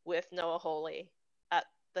 with Noah Hawley at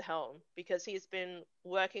the helm because he's been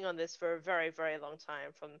working on this for a very, very long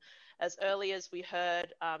time. From as early as we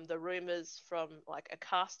heard the rumors from like a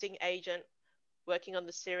casting agent working on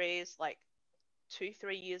the series, like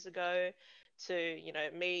 2-3 years ago, to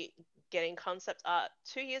me getting concept art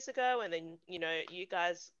 2 years ago, and then you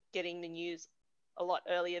guys getting the news a lot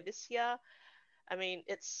earlier this year. I mean,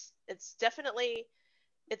 it's definitely,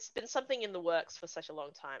 it's been something in the works for such a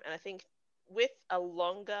long time, and I think with a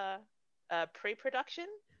longer pre-production,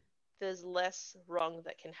 there's less wrong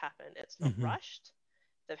that can happen. It's not Mhm. rushed.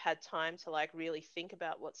 They've had time to like really think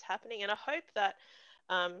about what's happening, and I hope that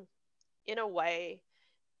in a way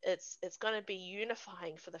it's going to be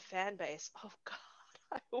unifying for the fan base. Oh God,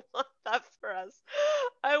 I want that for us.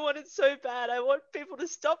 I want it so bad. I want people to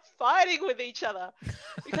stop fighting with each other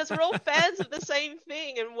because we're all fans of the same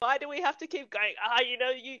thing. And why do we have to keep going?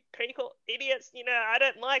 You critical idiots. I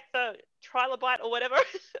don't like the trilobite or whatever.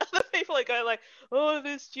 Other people are going like, oh,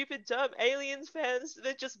 these stupid dumb aliens fans.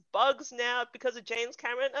 They're just bugs now because of James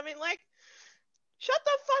Cameron. I mean, like, shut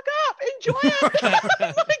the fuck up. Enjoy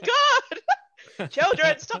it. Oh my God.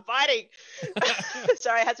 Children, stop fighting.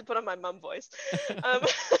 Sorry, I had to put on my mum voice.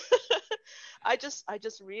 I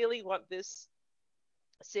just really want this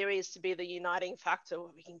series to be the uniting factor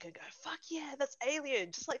where we can go, fuck yeah, that's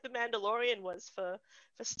Alien, just like the Mandalorian was for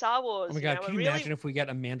Star Wars. Oh my God, can you imagine if we get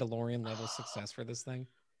a Mandalorian level success for this thing?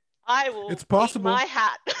 I will It's possible. eat my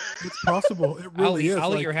hat. It's possible. It really is.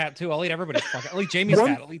 I'll eat your hat too. I'll eat everybody's fucking. I'll eat Jamie's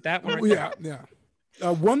hat. I'll eat that one. Right yeah.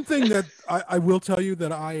 One thing that I will tell you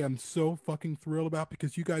that I am so fucking thrilled about,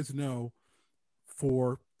 because you guys know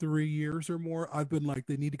for 3 years or more, I've been like,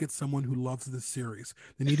 they need to get someone who loves this series.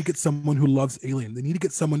 They need to get someone who loves Alien. They need to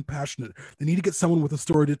get someone passionate. They need to get someone with a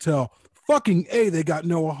story to tell. Fucking A, they got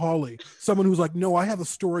Noah Hawley. Someone who's like, no, I have a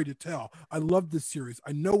story to tell. I love this series.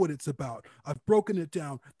 I know what it's about. I've broken it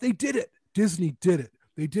down. They did it. Disney did it.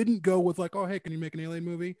 They didn't go with like, oh, hey, can you make an Alien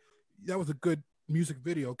movie? That was a good music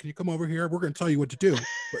video. Can you come over here? We're going to tell you what to do.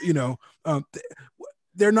 But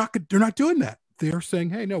they're not doing that. They're saying,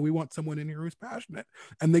 hey, no, we want someone in here who's passionate.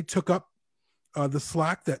 And they took up the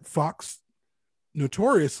slack that Fox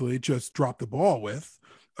notoriously just dropped the ball with.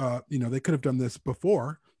 They could have done this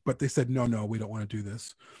before, but they said, no, we don't want to do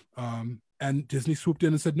this. And Disney swooped in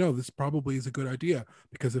and said, no, this probably is a good idea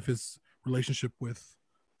because of his relationship with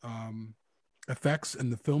effects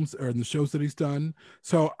and the films or in the shows that he's done.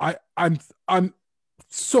 So I'm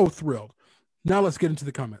so thrilled. Now let's get into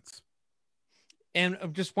the comments. And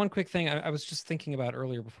just one quick thing I was just thinking about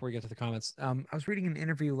earlier before we get to the comments. I was reading an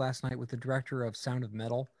interview last night with the director of Sound of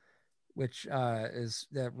Metal, which is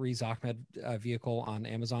the Riz Ahmed vehicle on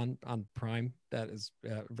Amazon on Prime. That is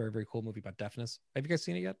a very, very cool movie about deafness. Have you guys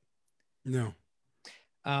seen it yet? No.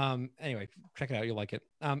 Anyway, check it out. You'll like it.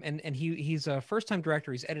 And he's a first-time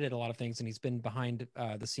director. He's edited a lot of things, and he's been behind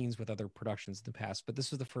the scenes with other productions in the past. But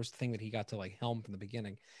this was the first thing that he got to like helm from the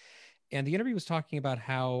beginning. And the interview was talking about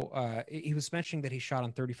how he was mentioning that he shot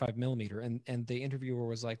on 35 millimeter, and the interviewer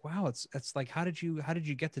was like, "Wow, it's like how did you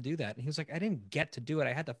get to do that?" And he was like, "I didn't get to do it.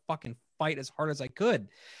 I had to fucking fight as hard as I could,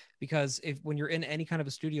 because when you're in any kind of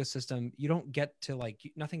a studio system, you don't get to like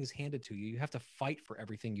nothing is handed to you. You have to fight for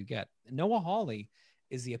everything you get." Noah Hawley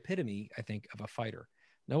is the epitome, I think, of a fighter.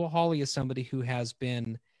 Noah Hawley is somebody who has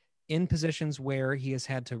been in positions where he has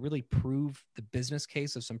had to really prove the business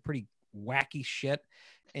case of some pretty wacky shit,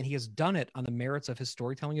 and he has done it on the merits of his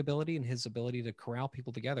storytelling ability and his ability to corral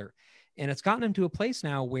people together. And it's gotten him to a place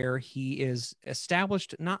now where he is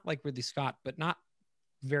established, not like Ridley Scott, but not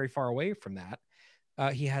very far away from that.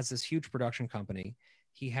 He has this huge production company.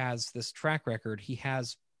 He has this track record. He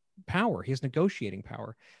has power. He has negotiating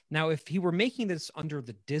power. Now, if he were making this under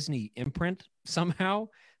the Disney imprint somehow,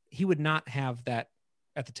 he would not have that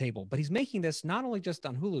at the table. But he's making this not only just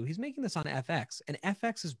on Hulu, he's making this on FX. And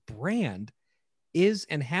FX's brand is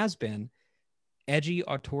and has been edgy,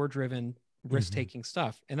 auteur-driven, risk-taking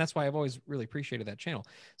stuff. And that's why I've always really appreciated that channel.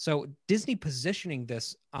 So Disney positioning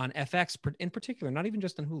this on FX in particular, not even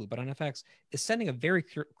just on Hulu, but on FX, is sending a very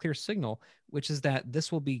clear signal, which is that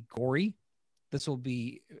this will be gory. This will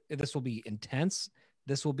be intense.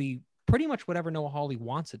 This will be pretty much whatever Noah Hawley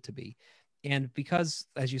wants it to be. And because,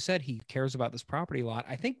 as you said, he cares about this property a lot,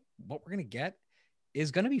 I think what we're going to get is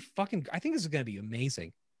going to be I think this is going to be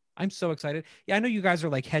amazing. I'm so excited. Yeah, I know you guys are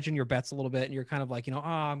like hedging your bets a little bit, and you're kind of like,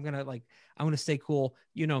 I'm going to stay cool.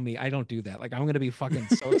 You know me, I don't do that. Like, I'm going to be fucking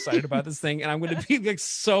so excited about this thing, and I'm going to be like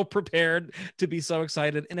so prepared to be so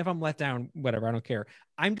excited. And if I'm let down, whatever, I don't care.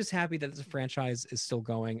 I'm just happy that this franchise is still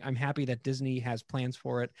going. I'm happy that Disney has plans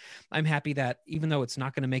for it. I'm happy that even though it's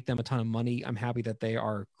not going to make them a ton of money, I'm happy that they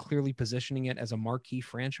are clearly positioning it as a marquee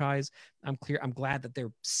franchise. I'm glad that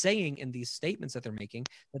they're saying in these statements that they're making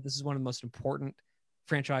that this is one of the most important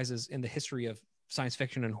franchises in the history of science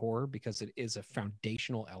fiction and horror, because it is a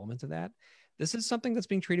foundational element of that. This is something that's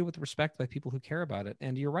being treated with respect by people who care about it.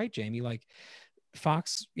 And you're right, Jamie, like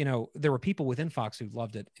Fox, there were people within Fox who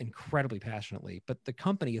loved it incredibly passionately, but the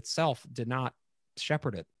company itself did not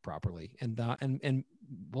shepherd it properly. And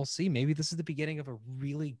we'll see, maybe this is the beginning of a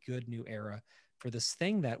really good new era for this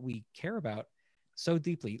thing that we care about so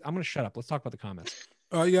deeply. I'm going to shut up. Let's talk about the comments.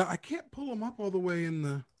 Yeah, I can't pull them up all the way on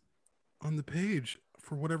the page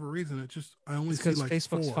for whatever reason. I only see like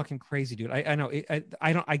Facebook's 4. fucking crazy, dude. I know.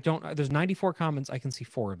 I don't. There's 94 comments. I can see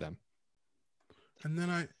 4 of them. And then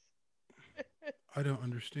I don't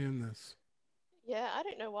understand this. Yeah, I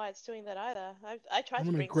don't know why it's doing that either. I tried. I'm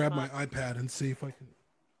to gonna bring grab some my up. iPad and see if I can.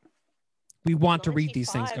 We want to read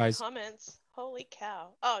these things, 95 guys. Comments. Holy cow!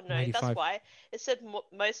 Oh no, 95. that's why it said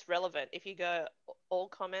most relevant. If you go all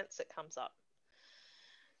comments, it comes up.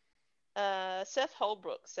 Seth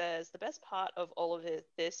Holbrook says the best part of all of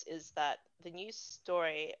this is that the new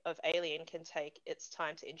story of Alien can take its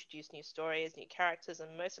time to introduce new stories, new characters,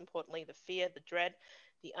 and most importantly, the fear, the dread,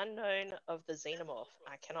 the unknown of the xenomorph.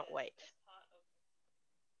 I cannot wait.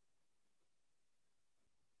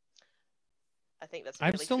 I think that's.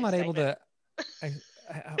 I'm still not able to. Do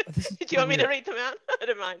you want me to read them out? I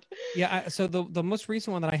don't mind. Yeah. So the most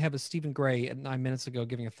recent one that I have is Stephen Gray at 9 minutes ago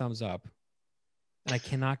giving a thumbs up. And I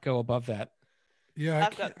cannot go above that. Yeah,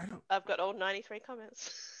 I've got all 93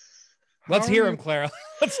 comments. Let's hear him, Clara.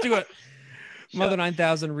 Let's do it. Sure. Mother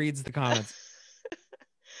 9000 reads the comments.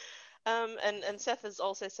 And Seth has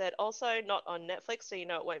also said, also not on Netflix, so you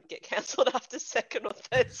know it won't get cancelled after second or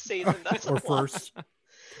third season. That's or first.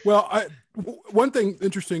 Well, one thing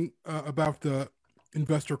interesting about the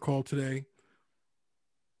investor call today.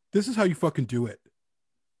 This is how you fucking do it.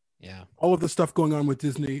 Yeah. All of the stuff going on with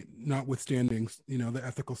Disney, notwithstanding, the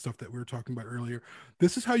ethical stuff that we were talking about earlier.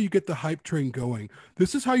 This is how you get the hype train going.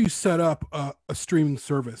 This is how you set up a streaming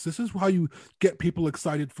service. This is how you get people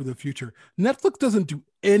excited for the future. Netflix doesn't do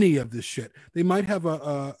any of this shit. They might have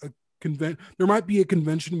a convention. There might be a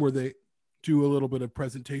convention where they do a little bit of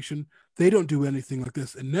presentation. They don't do anything like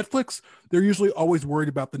this. And Netflix, they're usually always worried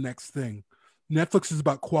about the next thing. Netflix is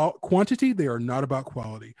about quantity. They are not about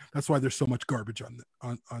quality. That's why there's so much garbage on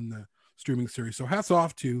the streaming series. So hats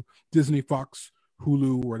off to Disney, Fox,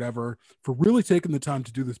 Hulu, whatever, for really taking the time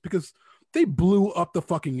to do this, because they blew up the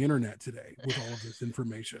fucking internet today with all of this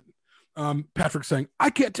information. Patrick saying,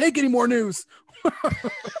 I can't take any more news.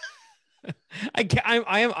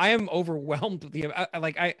 I am overwhelmed with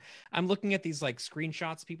I'm looking at these like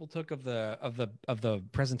screenshots people took of the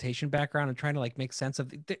presentation background and trying to like make sense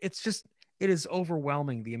of it's it is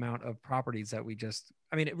overwhelming the amount of properties that we just.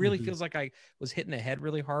 I mean, it really Mhm. feels like I was hitting the head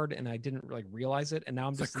really hard and I didn't like realize it, and now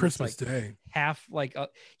I'm It's like just Christmas Day. half like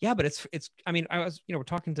yeah, but it's. I mean, I was we're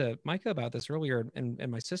talking to Micah about this earlier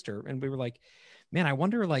and my sister, and we were like, man, I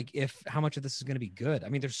wonder like if how much of this is going to be good. I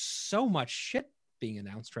mean, there's so much shit being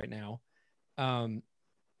announced right now.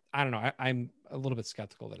 I don't know. I'm a little bit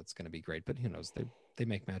skeptical that it's going to be great, but who knows? They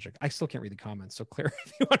make magic. I still can't read the comments, so Claire,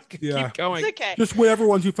 if you want to Yeah. keep going. It's okay. Just whatever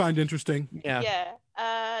ones you find interesting. Yeah.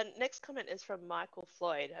 Yeah. Next comment is from Michael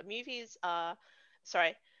Floyd. Movies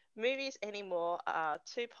anymore are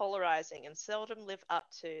too polarizing and seldom live up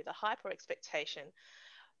to the hype or expectation.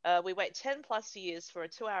 We wait 10 plus years for a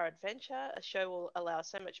 2-hour adventure. A show will allow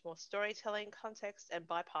so much more storytelling, context, and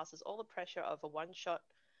bypasses all the pressure of a one-shot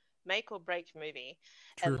make or break movie.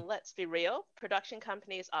 True. And let's be real, production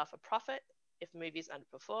companies are for profit. If movies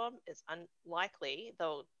underperform, it's unlikely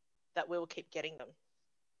that we will keep getting them.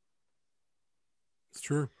 It's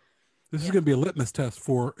true. This is going to be a litmus test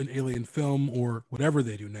for an Alien film or whatever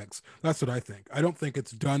they do next. That's what I think. I don't think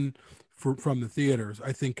it's done from the theaters.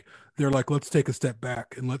 I think they're like, let's take a step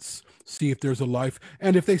back and let's see if there's a life.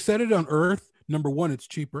 And if they set it on Earth, number one, it's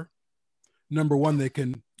cheaper. Number one, they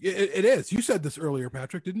can. It is. You said this earlier,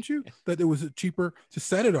 Patrick, didn't you? That it was cheaper to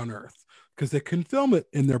set it on Earth because they can film it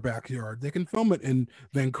in their backyard. They can film it in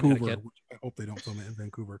Vancouver. Which I hope they don't film it in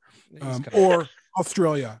Vancouver or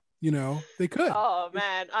Australia. You know, they could. Oh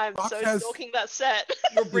man, I'm Fox so has- stalking that set.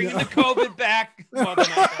 We're bringing the COVID back. Well, they're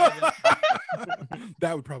not COVID.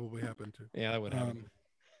 That would probably happen too. Yeah, that would happen.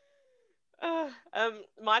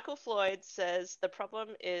 Michael Floyd says the problem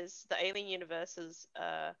is the Alien universe has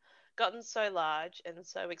gotten so large and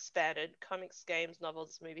so expanded, comics, games,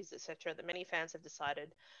 novels, movies, etc., that many fans have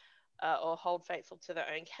decided or hold faithful to their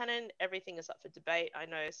own canon. Everything is up for debate. I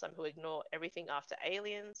know some who ignore everything after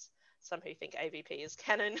Aliens, some who think AVP is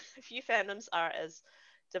canon. Few fandoms are as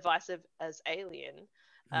divisive as Alien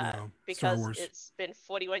because it's been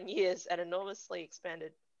 41 years and enormously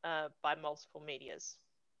expanded by multiple medias.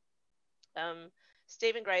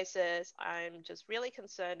 Stephen Gray says, I'm just really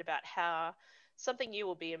concerned about how something new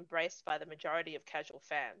will be embraced by the majority of casual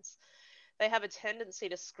fans. They have a tendency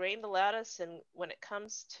to scream the loudest, and when it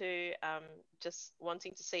comes to just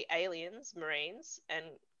wanting to see aliens, Marines, and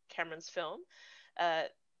Cameron's film,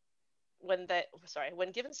 when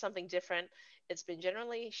given something different, it's been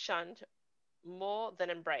generally shunned more than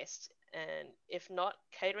embraced, and if not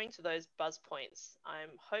catering to those buzz points, I'm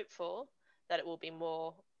hopeful that it will be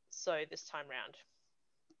more so this time round.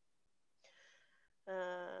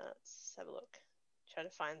 Let's have a look. Trying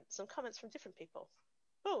to find some comments from different people.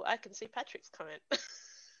 Oh, I can see Patrick's comment.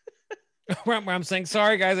 Where I'm saying,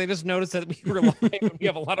 sorry guys, I just noticed that we were live and we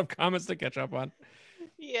have a lot of comments to catch up on.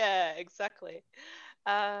 Yeah, exactly.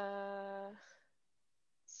 Let's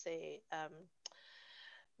see.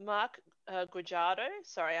 Mark Guajardo.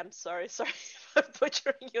 Sorry, I'm sorry for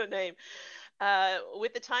butchering your name.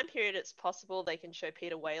 With the time period, it's possible they can show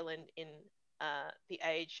Peter Whalen in the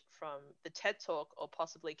age from the TED Talk, or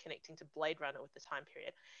possibly connecting to Blade Runner with the time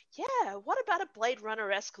period. Yeah, what about a Blade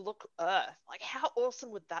Runner-esque look Earth? Like, how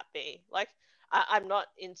awesome would that be? Like, I'm not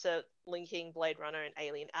into linking Blade Runner and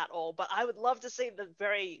Alien at all, but I would love to see the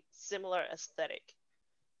very similar aesthetic.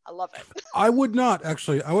 I love it. I would not,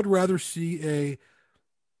 actually. I would rather see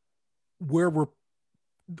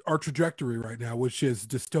our trajectory right now, which is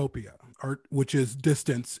dystopia, which is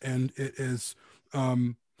distance, and it is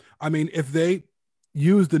I mean, if they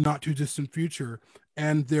use the not too distant future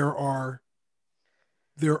and there are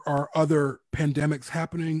other pandemics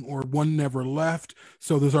happening, or one never left,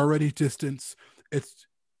 so there's already distance, it's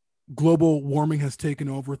global warming has taken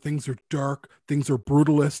over, things are dark, things are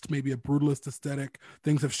brutalist, maybe a brutalist aesthetic,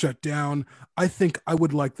 things have shut down. I think I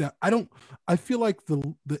would like that. I feel like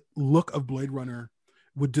the look of Blade Runner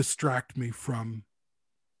would distract me from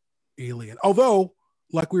Alien. Although,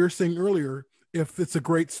 like we were saying earlier, if it's a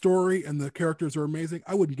great story and the characters are amazing,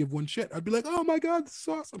 I wouldn't give one shit. I'd be like, oh my God, this is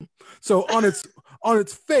awesome. So on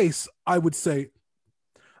its face, I would say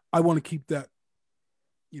I want to keep that,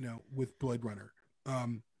 with Blade Runner.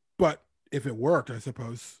 But if it worked, I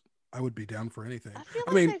suppose I would be down for anything. I feel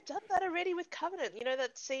like they've done that already with Covenant. You know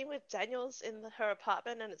that scene with Daniels in her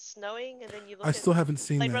apartment and it's snowing, and then you look I still haven't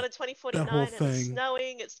seen Blade Runner 2049 whole and thing. it's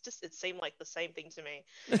snowing. It seemed like the same thing to me.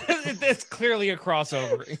 It's clearly a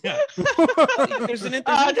crossover. Yeah. There's an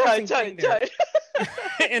interesting thing there.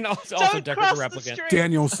 And also Deckard the replicant.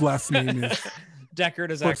 Daniel's last name is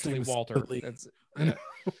Deckard is actually Walter.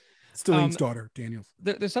 Stalline's daughter, Daniels.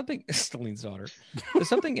 There's something Stalline's daughter. There's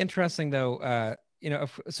something interesting though.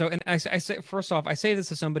 so, and I say, first off, I say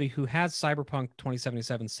this as somebody who has Cyberpunk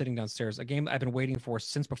 2077 sitting downstairs, a game I've been waiting for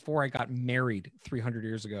since before I got married 300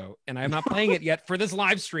 years ago, and I'm not playing it yet for this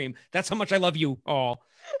live stream. That's how much I love you all.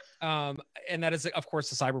 And that is, of course,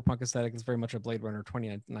 the Cyberpunk aesthetic is very much a Blade Runner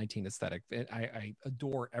 2019 aesthetic. I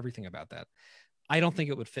adore everything about that. I don't think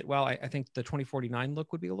it would fit well. I think the 2049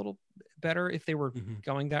 look would be a little better if they were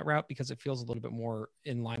going that route, because it feels a little bit more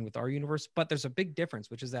in line with our universe. But there's a big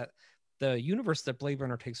difference, which is that the universe that Blade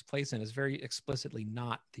Runner takes place in is very explicitly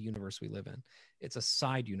not the universe we live in. It's a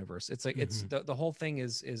side universe. It's like it's the whole thing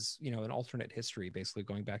is an alternate history, basically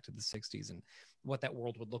going back to the 60s and what that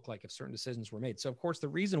world would look like if certain decisions were made. So of course the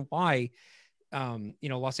reason why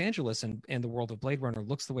Los Angeles and the world of Blade Runner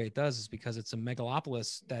looks the way it does is because it's a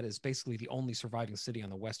megalopolis that is basically the only surviving city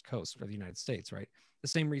on the West Coast of the United States, right? The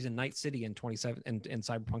same reason Night City in Cyberpunk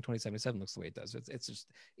 2077 looks the way it does. It's just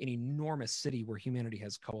an enormous city where humanity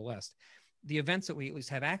has coalesced. The events that we at least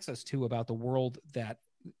have access to about the world that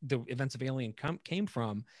the events of Alien came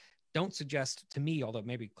from don't suggest to me, although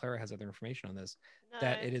maybe Clara has other information on this,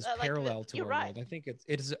 that it is parallel to our world. I think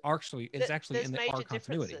it's actually in our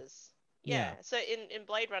continuity. Yeah. So in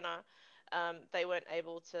Blade Runner, they weren't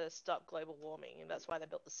able to stop global warming, and that's why they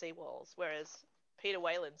built the seawalls. Whereas Peter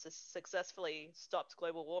Weyland's has successfully stopped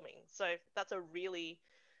global warming. So that's a really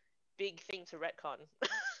big thing to retcon.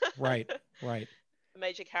 Right. A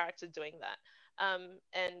major character doing that.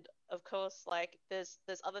 And of course, like there's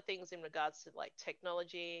other things in regards to like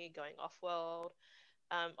technology going off-world.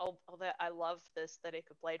 Although I love the aesthetic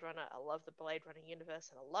of Blade Runner, I love the Blade Runner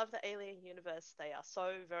universe, and I love the Alien universe. They are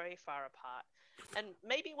so very far apart. And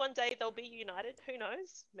maybe one day they'll be united. Who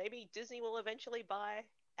knows? Maybe Disney will eventually buy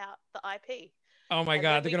out the IP. Oh my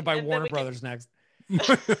God, they're going to buy Warner Brothers next.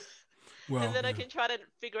 Well, and then I can try to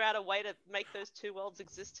figure out a way to make those two worlds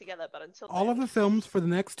exist together. But until all of the films for the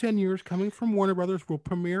next 10 years coming from Warner Brothers will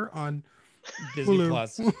premiere on Disney Hulu.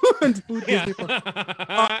 Plus. Disney Plus.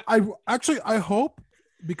 I hope,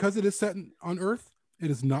 because it is set on Earth,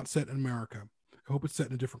 it is not set in America. I hope it's set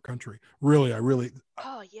in a different country. Really.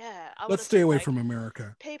 Oh yeah. Let's stay away from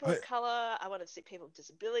America. People of color. I want to see people with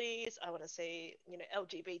disabilities. I want to see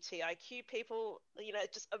LGBTIQ people.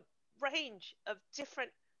 Just a range of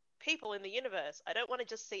different people in the universe. I don't want to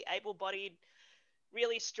just see able-bodied,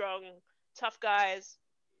 really strong, tough guys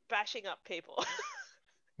bashing up people.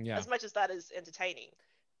 Yeah. As much as that is entertaining.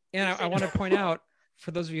 And I want to point out,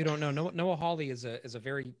 for those of you who don't know, Noah Hawley is a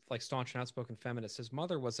very like staunch and outspoken feminist. His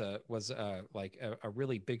mother was a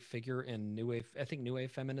really big figure in New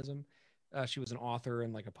Wave feminism. She was an author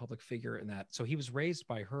and like a public figure in that. So he was raised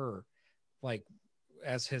by her, like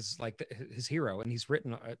as his hero, and he's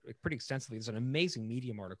written pretty extensively. There's an amazing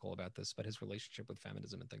Medium article about this, about his relationship with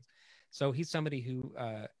feminism and things. So he's somebody who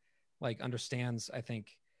understands, I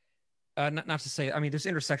think. Not to say, I mean, there's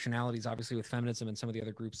intersectionalities obviously with feminism and some of the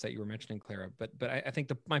other groups that you were mentioning, Clara. But I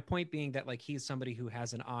think my point being that like he's somebody who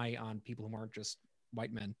has an eye on people who aren't just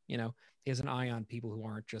white men. He has an eye on people who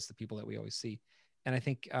aren't just the people that we always see. And I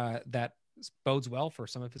think that bodes well for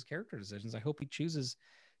some of his character decisions. I hope he chooses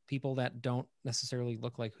people that don't necessarily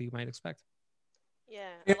look like who you might expect. Yeah,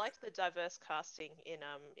 I liked the diverse casting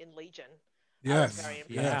in Legion. Yes. I was very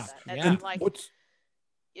impressed with that. And like,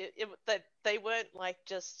 they weren't like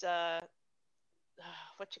just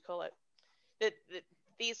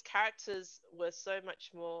these characters were so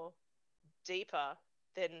much more deeper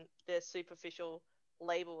than their superficial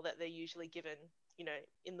label that they're usually given,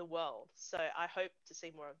 in the world. So I hope to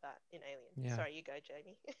see more of that in Alien. Yeah. Sorry, you go,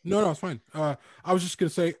 Jamie. No, it's fine. I was just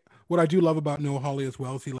gonna say what I do love about Noah Hawley as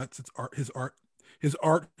well is he lets his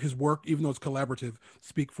work, even though it's collaborative,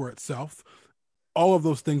 speak for itself. All of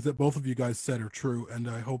those things that both of you guys said are true, and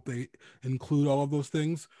I hope they include all of those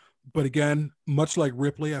things. But again, much like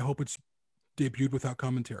Ripley, I hope it's debuted without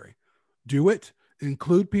commentary. Do it,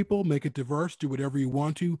 include people, make it diverse, do whatever you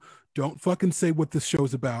want to. Don't fucking say what this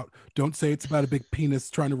show's about. Don't say it's about a big penis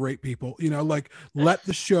trying to rape people. Let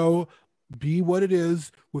the show be what it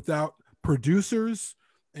is without producers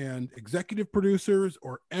and executive producers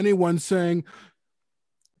or anyone saying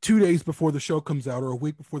 2 days before the show comes out or a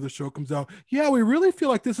week before the show comes out, yeah, we really feel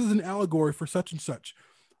like this is an allegory for such and such.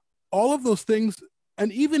 All of those things,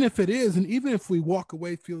 and even if it is, and even if we walk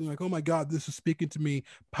away feeling like, oh my God, this is speaking to me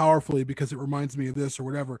powerfully because it reminds me of this or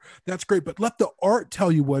whatever, that's great. But let the art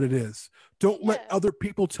tell you what it is. Don't let other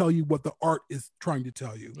people tell you what the art is trying to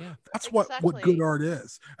tell you. Yeah. That's exactly what good art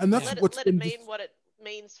is. And that's what it mean what it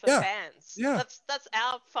means for fans. Yeah. That's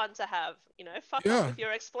our fun to have, fuck off with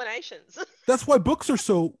your explanations. That's why books are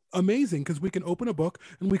so amazing, because we can open a book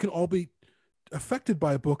and we can all be affected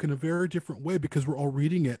by a book in a very different way because we're all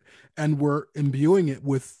reading it and we're imbuing it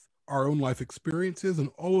with our own life experiences and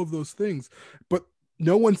all of those things. But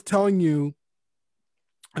no one's telling you.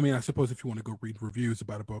 I mean, I suppose if you want to go read reviews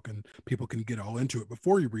about a book and people can get all into it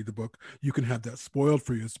before you read the book, you can have that spoiled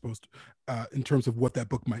for you, supposed in terms of what that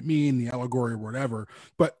book might mean, the allegory or whatever.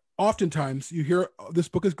 But oftentimes you hear, oh, this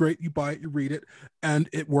book is great, you buy it, you read it, and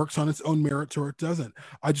it works on its own merits or it doesn't.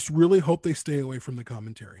 I just really hope they stay away from the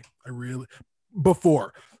commentary.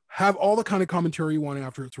 Before. Have all the kind of commentary you want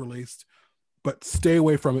after it's released, but stay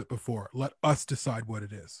away from it before. Let us decide what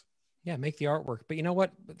it is. Yeah, make the artwork. But you know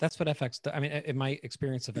what? That's what FX does. I mean, in my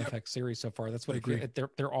experience of FX series so far, that's what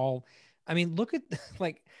they're all. I mean, look at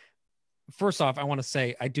like. First off, I want to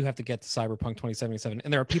say I do have to get to Cyberpunk 2077,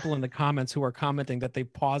 and there are people in the comments who are commenting that they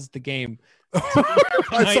paused the game.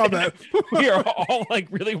 I saw that. We are all like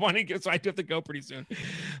really wanting to go, so I do have to go pretty soon.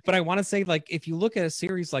 But I want to say, like, if you look at a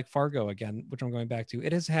series like Fargo again, which I'm going back to,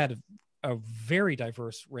 it has had a very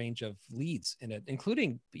diverse range of leads in it,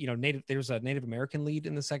 including, you know, there's a Native American lead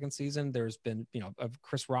in the second season. There's been, you know,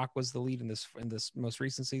 Chris Rock was the lead in this most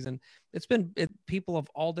recent season. It's been people of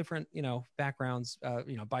all different, you know, backgrounds,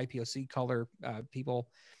 you know, BIPOC color, people,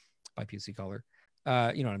 BIPOC color.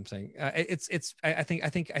 You know what I'm saying? I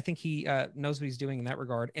think he knows what he's doing in that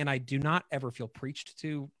regard. And I do not ever feel preached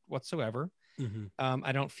to whatsoever. Mm-hmm.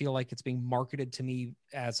 I don't feel like it's being marketed to me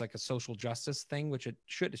as like a social justice thing, which it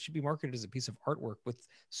should be marketed as a piece of artwork with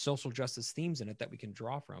social justice themes in it that we can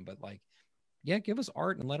draw from. But like, yeah, give us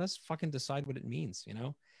art and let us fucking decide what it means, you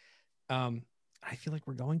know? I feel like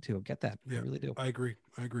we're going to get that. Yeah, I really do. I agree.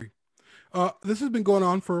 This has been going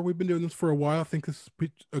on we've been doing this for a while. I think this is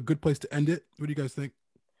a good place to end it. What do you guys think?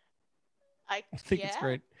 I think it's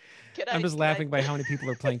great. I'm just laughing by how many people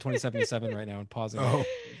are playing 2077 right now and pausing. Oh,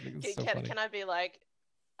 can I be like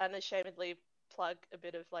unashamedly plug a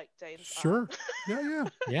bit of like Dane's Sure.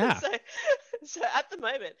 art? Yeah. So at the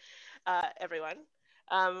moment, everyone,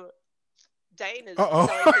 Dane is.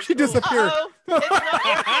 She disappeared.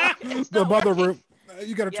 It's the not mother working. room.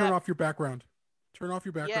 You got to turn off your background. Turn off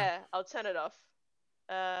your background. Yeah, I'll turn it off.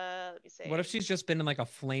 Let me see. What if she's just been in like a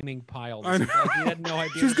flaming pile? I know. Like, you had no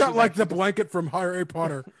idea. She's got like the blanket from Harry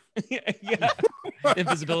Potter. Yeah.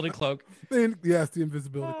 Invisibility cloak. Yes, the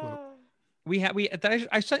invisibility cloak.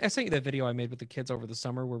 I sent you that video I made with the kids over the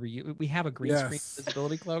summer where we have a green screen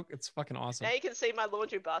invisibility cloak. It's fucking awesome. Now you can see my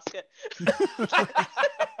laundry basket.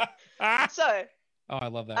 I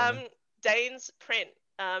love that one. Dane's print.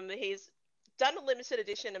 He's done a limited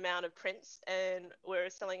edition amount of prints and we're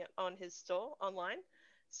selling it on his store online.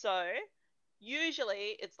 So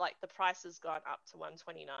usually it's like the price has gone up to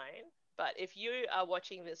 $129, but if you are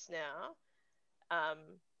watching this now,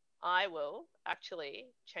 I will actually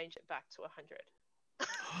change it back to 100.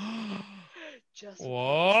 Just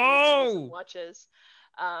whoa watches.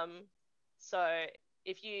 So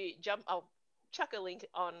if you jump, I'll chuck a link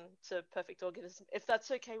on to Perfect Organism if that's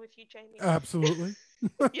okay with you, Jamie. Absolutely.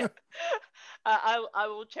 Yeah. I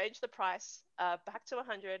will change the price back to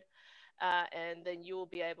 100. And then you will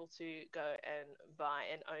be able to go and buy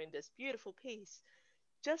and own this beautiful piece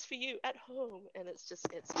just for you at home. And it's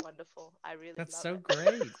wonderful. I really That's love so it.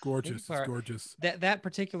 Great. It's gorgeous. It's gorgeous. That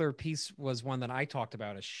particular piece was one that I talked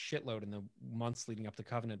about a shitload in the months leading up to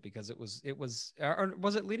Covenant because it was or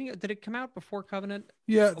was it did it come out before Covenant?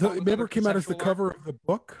 Yeah, remember it came out as the cover of the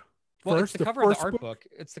book. Well, first, it's the cover of the art book.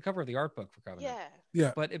 It's the cover of the art book for Covenant.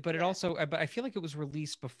 Yeah. But it also, but I feel like it was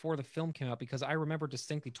released before the film came out because I remember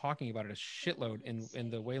distinctly talking about it a shitload in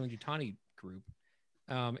the Weyland-Yutani group,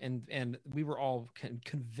 and we were all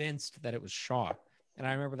convinced that it was Shaw. And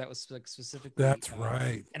I remember that was like specifically. That's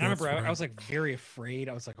right. And I remember I was like very afraid.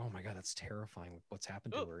 I was like, oh my god, that's terrifying. What's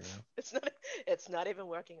happened to her? You know? It's not even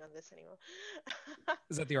working on this anymore.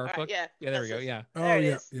 Is that the art book? Yeah. Yeah. There we go. Yeah. Oh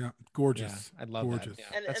yeah. Yeah. Gorgeous. Yeah, I love gorgeous. that.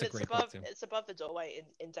 Yeah, that's a great above. book too. It's above the doorway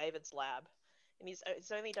in David's lab, and he's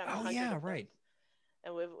only done. Oh yeah, right.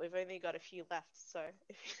 And we've only got a few left. So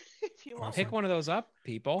if you want, pick one of those up,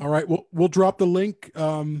 people. All right. We'll drop the link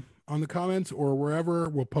on the comments or wherever.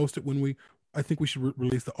 We'll post it when we. I think we should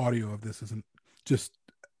release the audio of this as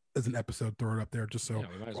an episode. Throw it up there just so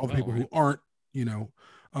all the people who aren't, you know.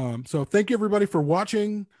 So thank you everybody for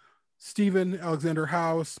watching. Stephen, Alexander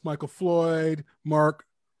House, Michael Floyd, Mark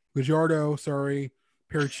Gajardo,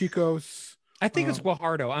 Perry Chicos. I think it's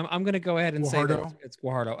Guajardo. I'm going to go ahead and say that it's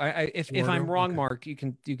Guajardo. If I'm wrong, okay. Mark, you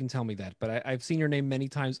can tell me that. But I've seen your name many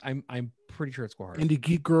times. I'm pretty sure it's Guajardo. Indie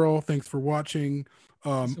Geek Girl, thanks for watching.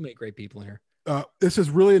 So many great people in here. This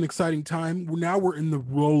is really an exciting time. Now we're in the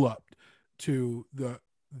roll up to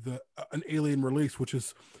an Alien release, which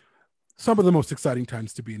is some of the most exciting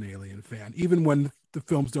times to be an Alien fan. Even when the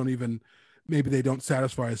films maybe they don't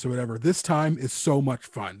satisfy us or whatever. This time is so much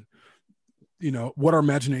fun. what our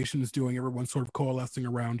imagination is doing. Everyone's sort of coalescing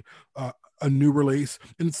around a new release,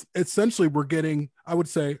 and it's essentially we're getting, I would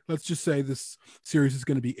say, let's just say this series is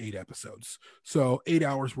going to be 8 episodes, so 8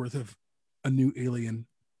 hours worth of a new Alien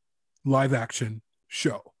live action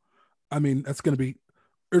show. I mean, there's going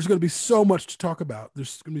to be so much to talk about.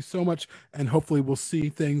 There's going to be so much, and hopefully we'll see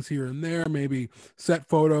things here and there, maybe set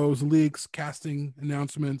photos, leaks, casting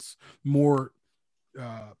announcements, more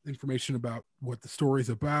information about what the story's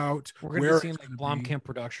about. We're going to see like Blomkamp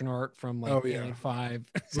production art from like Alien 5.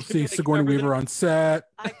 We'll see Sigourney Weaver on set.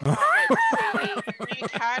 I can't wait to see new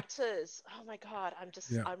characters. Oh my god, I'm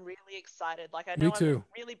really excited. Like, I know I'm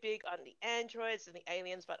really big on the androids and the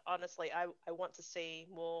aliens, but honestly, I want to see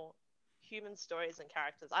more human stories and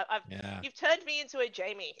characters. You've turned me into a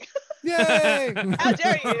Jamie. Yay! How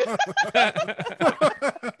dare you?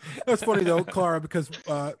 That's funny though, Clara, because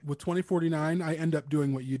with 2049, I end up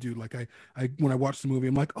doing what you do. Like I when I watch the movie,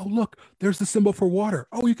 I'm like, oh look, there's the symbol for water.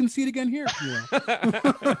 Oh, you can see it again here.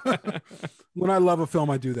 When I love a film,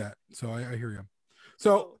 I do that. So I hear you.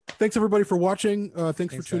 So thanks everybody for watching.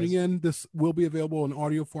 Thanks for tuning in. This will be available in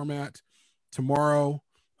audio format tomorrow.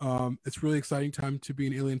 It's really exciting time to be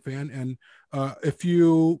an Alien fan. And if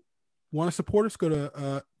you want to support us, go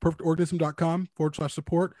to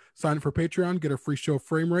perfectorganism.com/support, sign up for Patreon, get a free show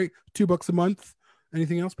frame rate, $2 a month.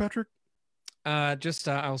 Anything else, Patrick?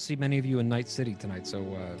 I'll see many of you in Night City tonight. So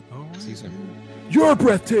see you soon. You're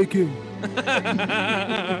breathtaking.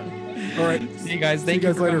 All right. See you guys. Thank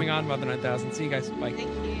you for coming on Mother 9000. See you guys. Bye. Thank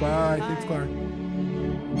you. Bye. Thanks, Clara.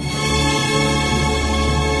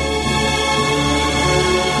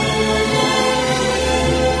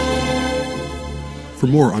 For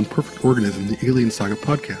more on Perfect Organism, the Alien Saga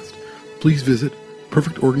podcast, please visit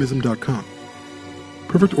perfectorganism.com.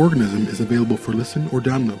 Perfect Organism is available for listen or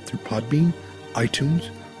download through Podbean, iTunes,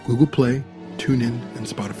 Google Play, TuneIn, and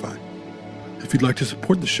Spotify. If you'd like to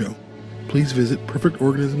support the show, please visit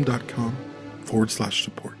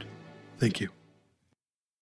perfectorganism.com/support. Thank you.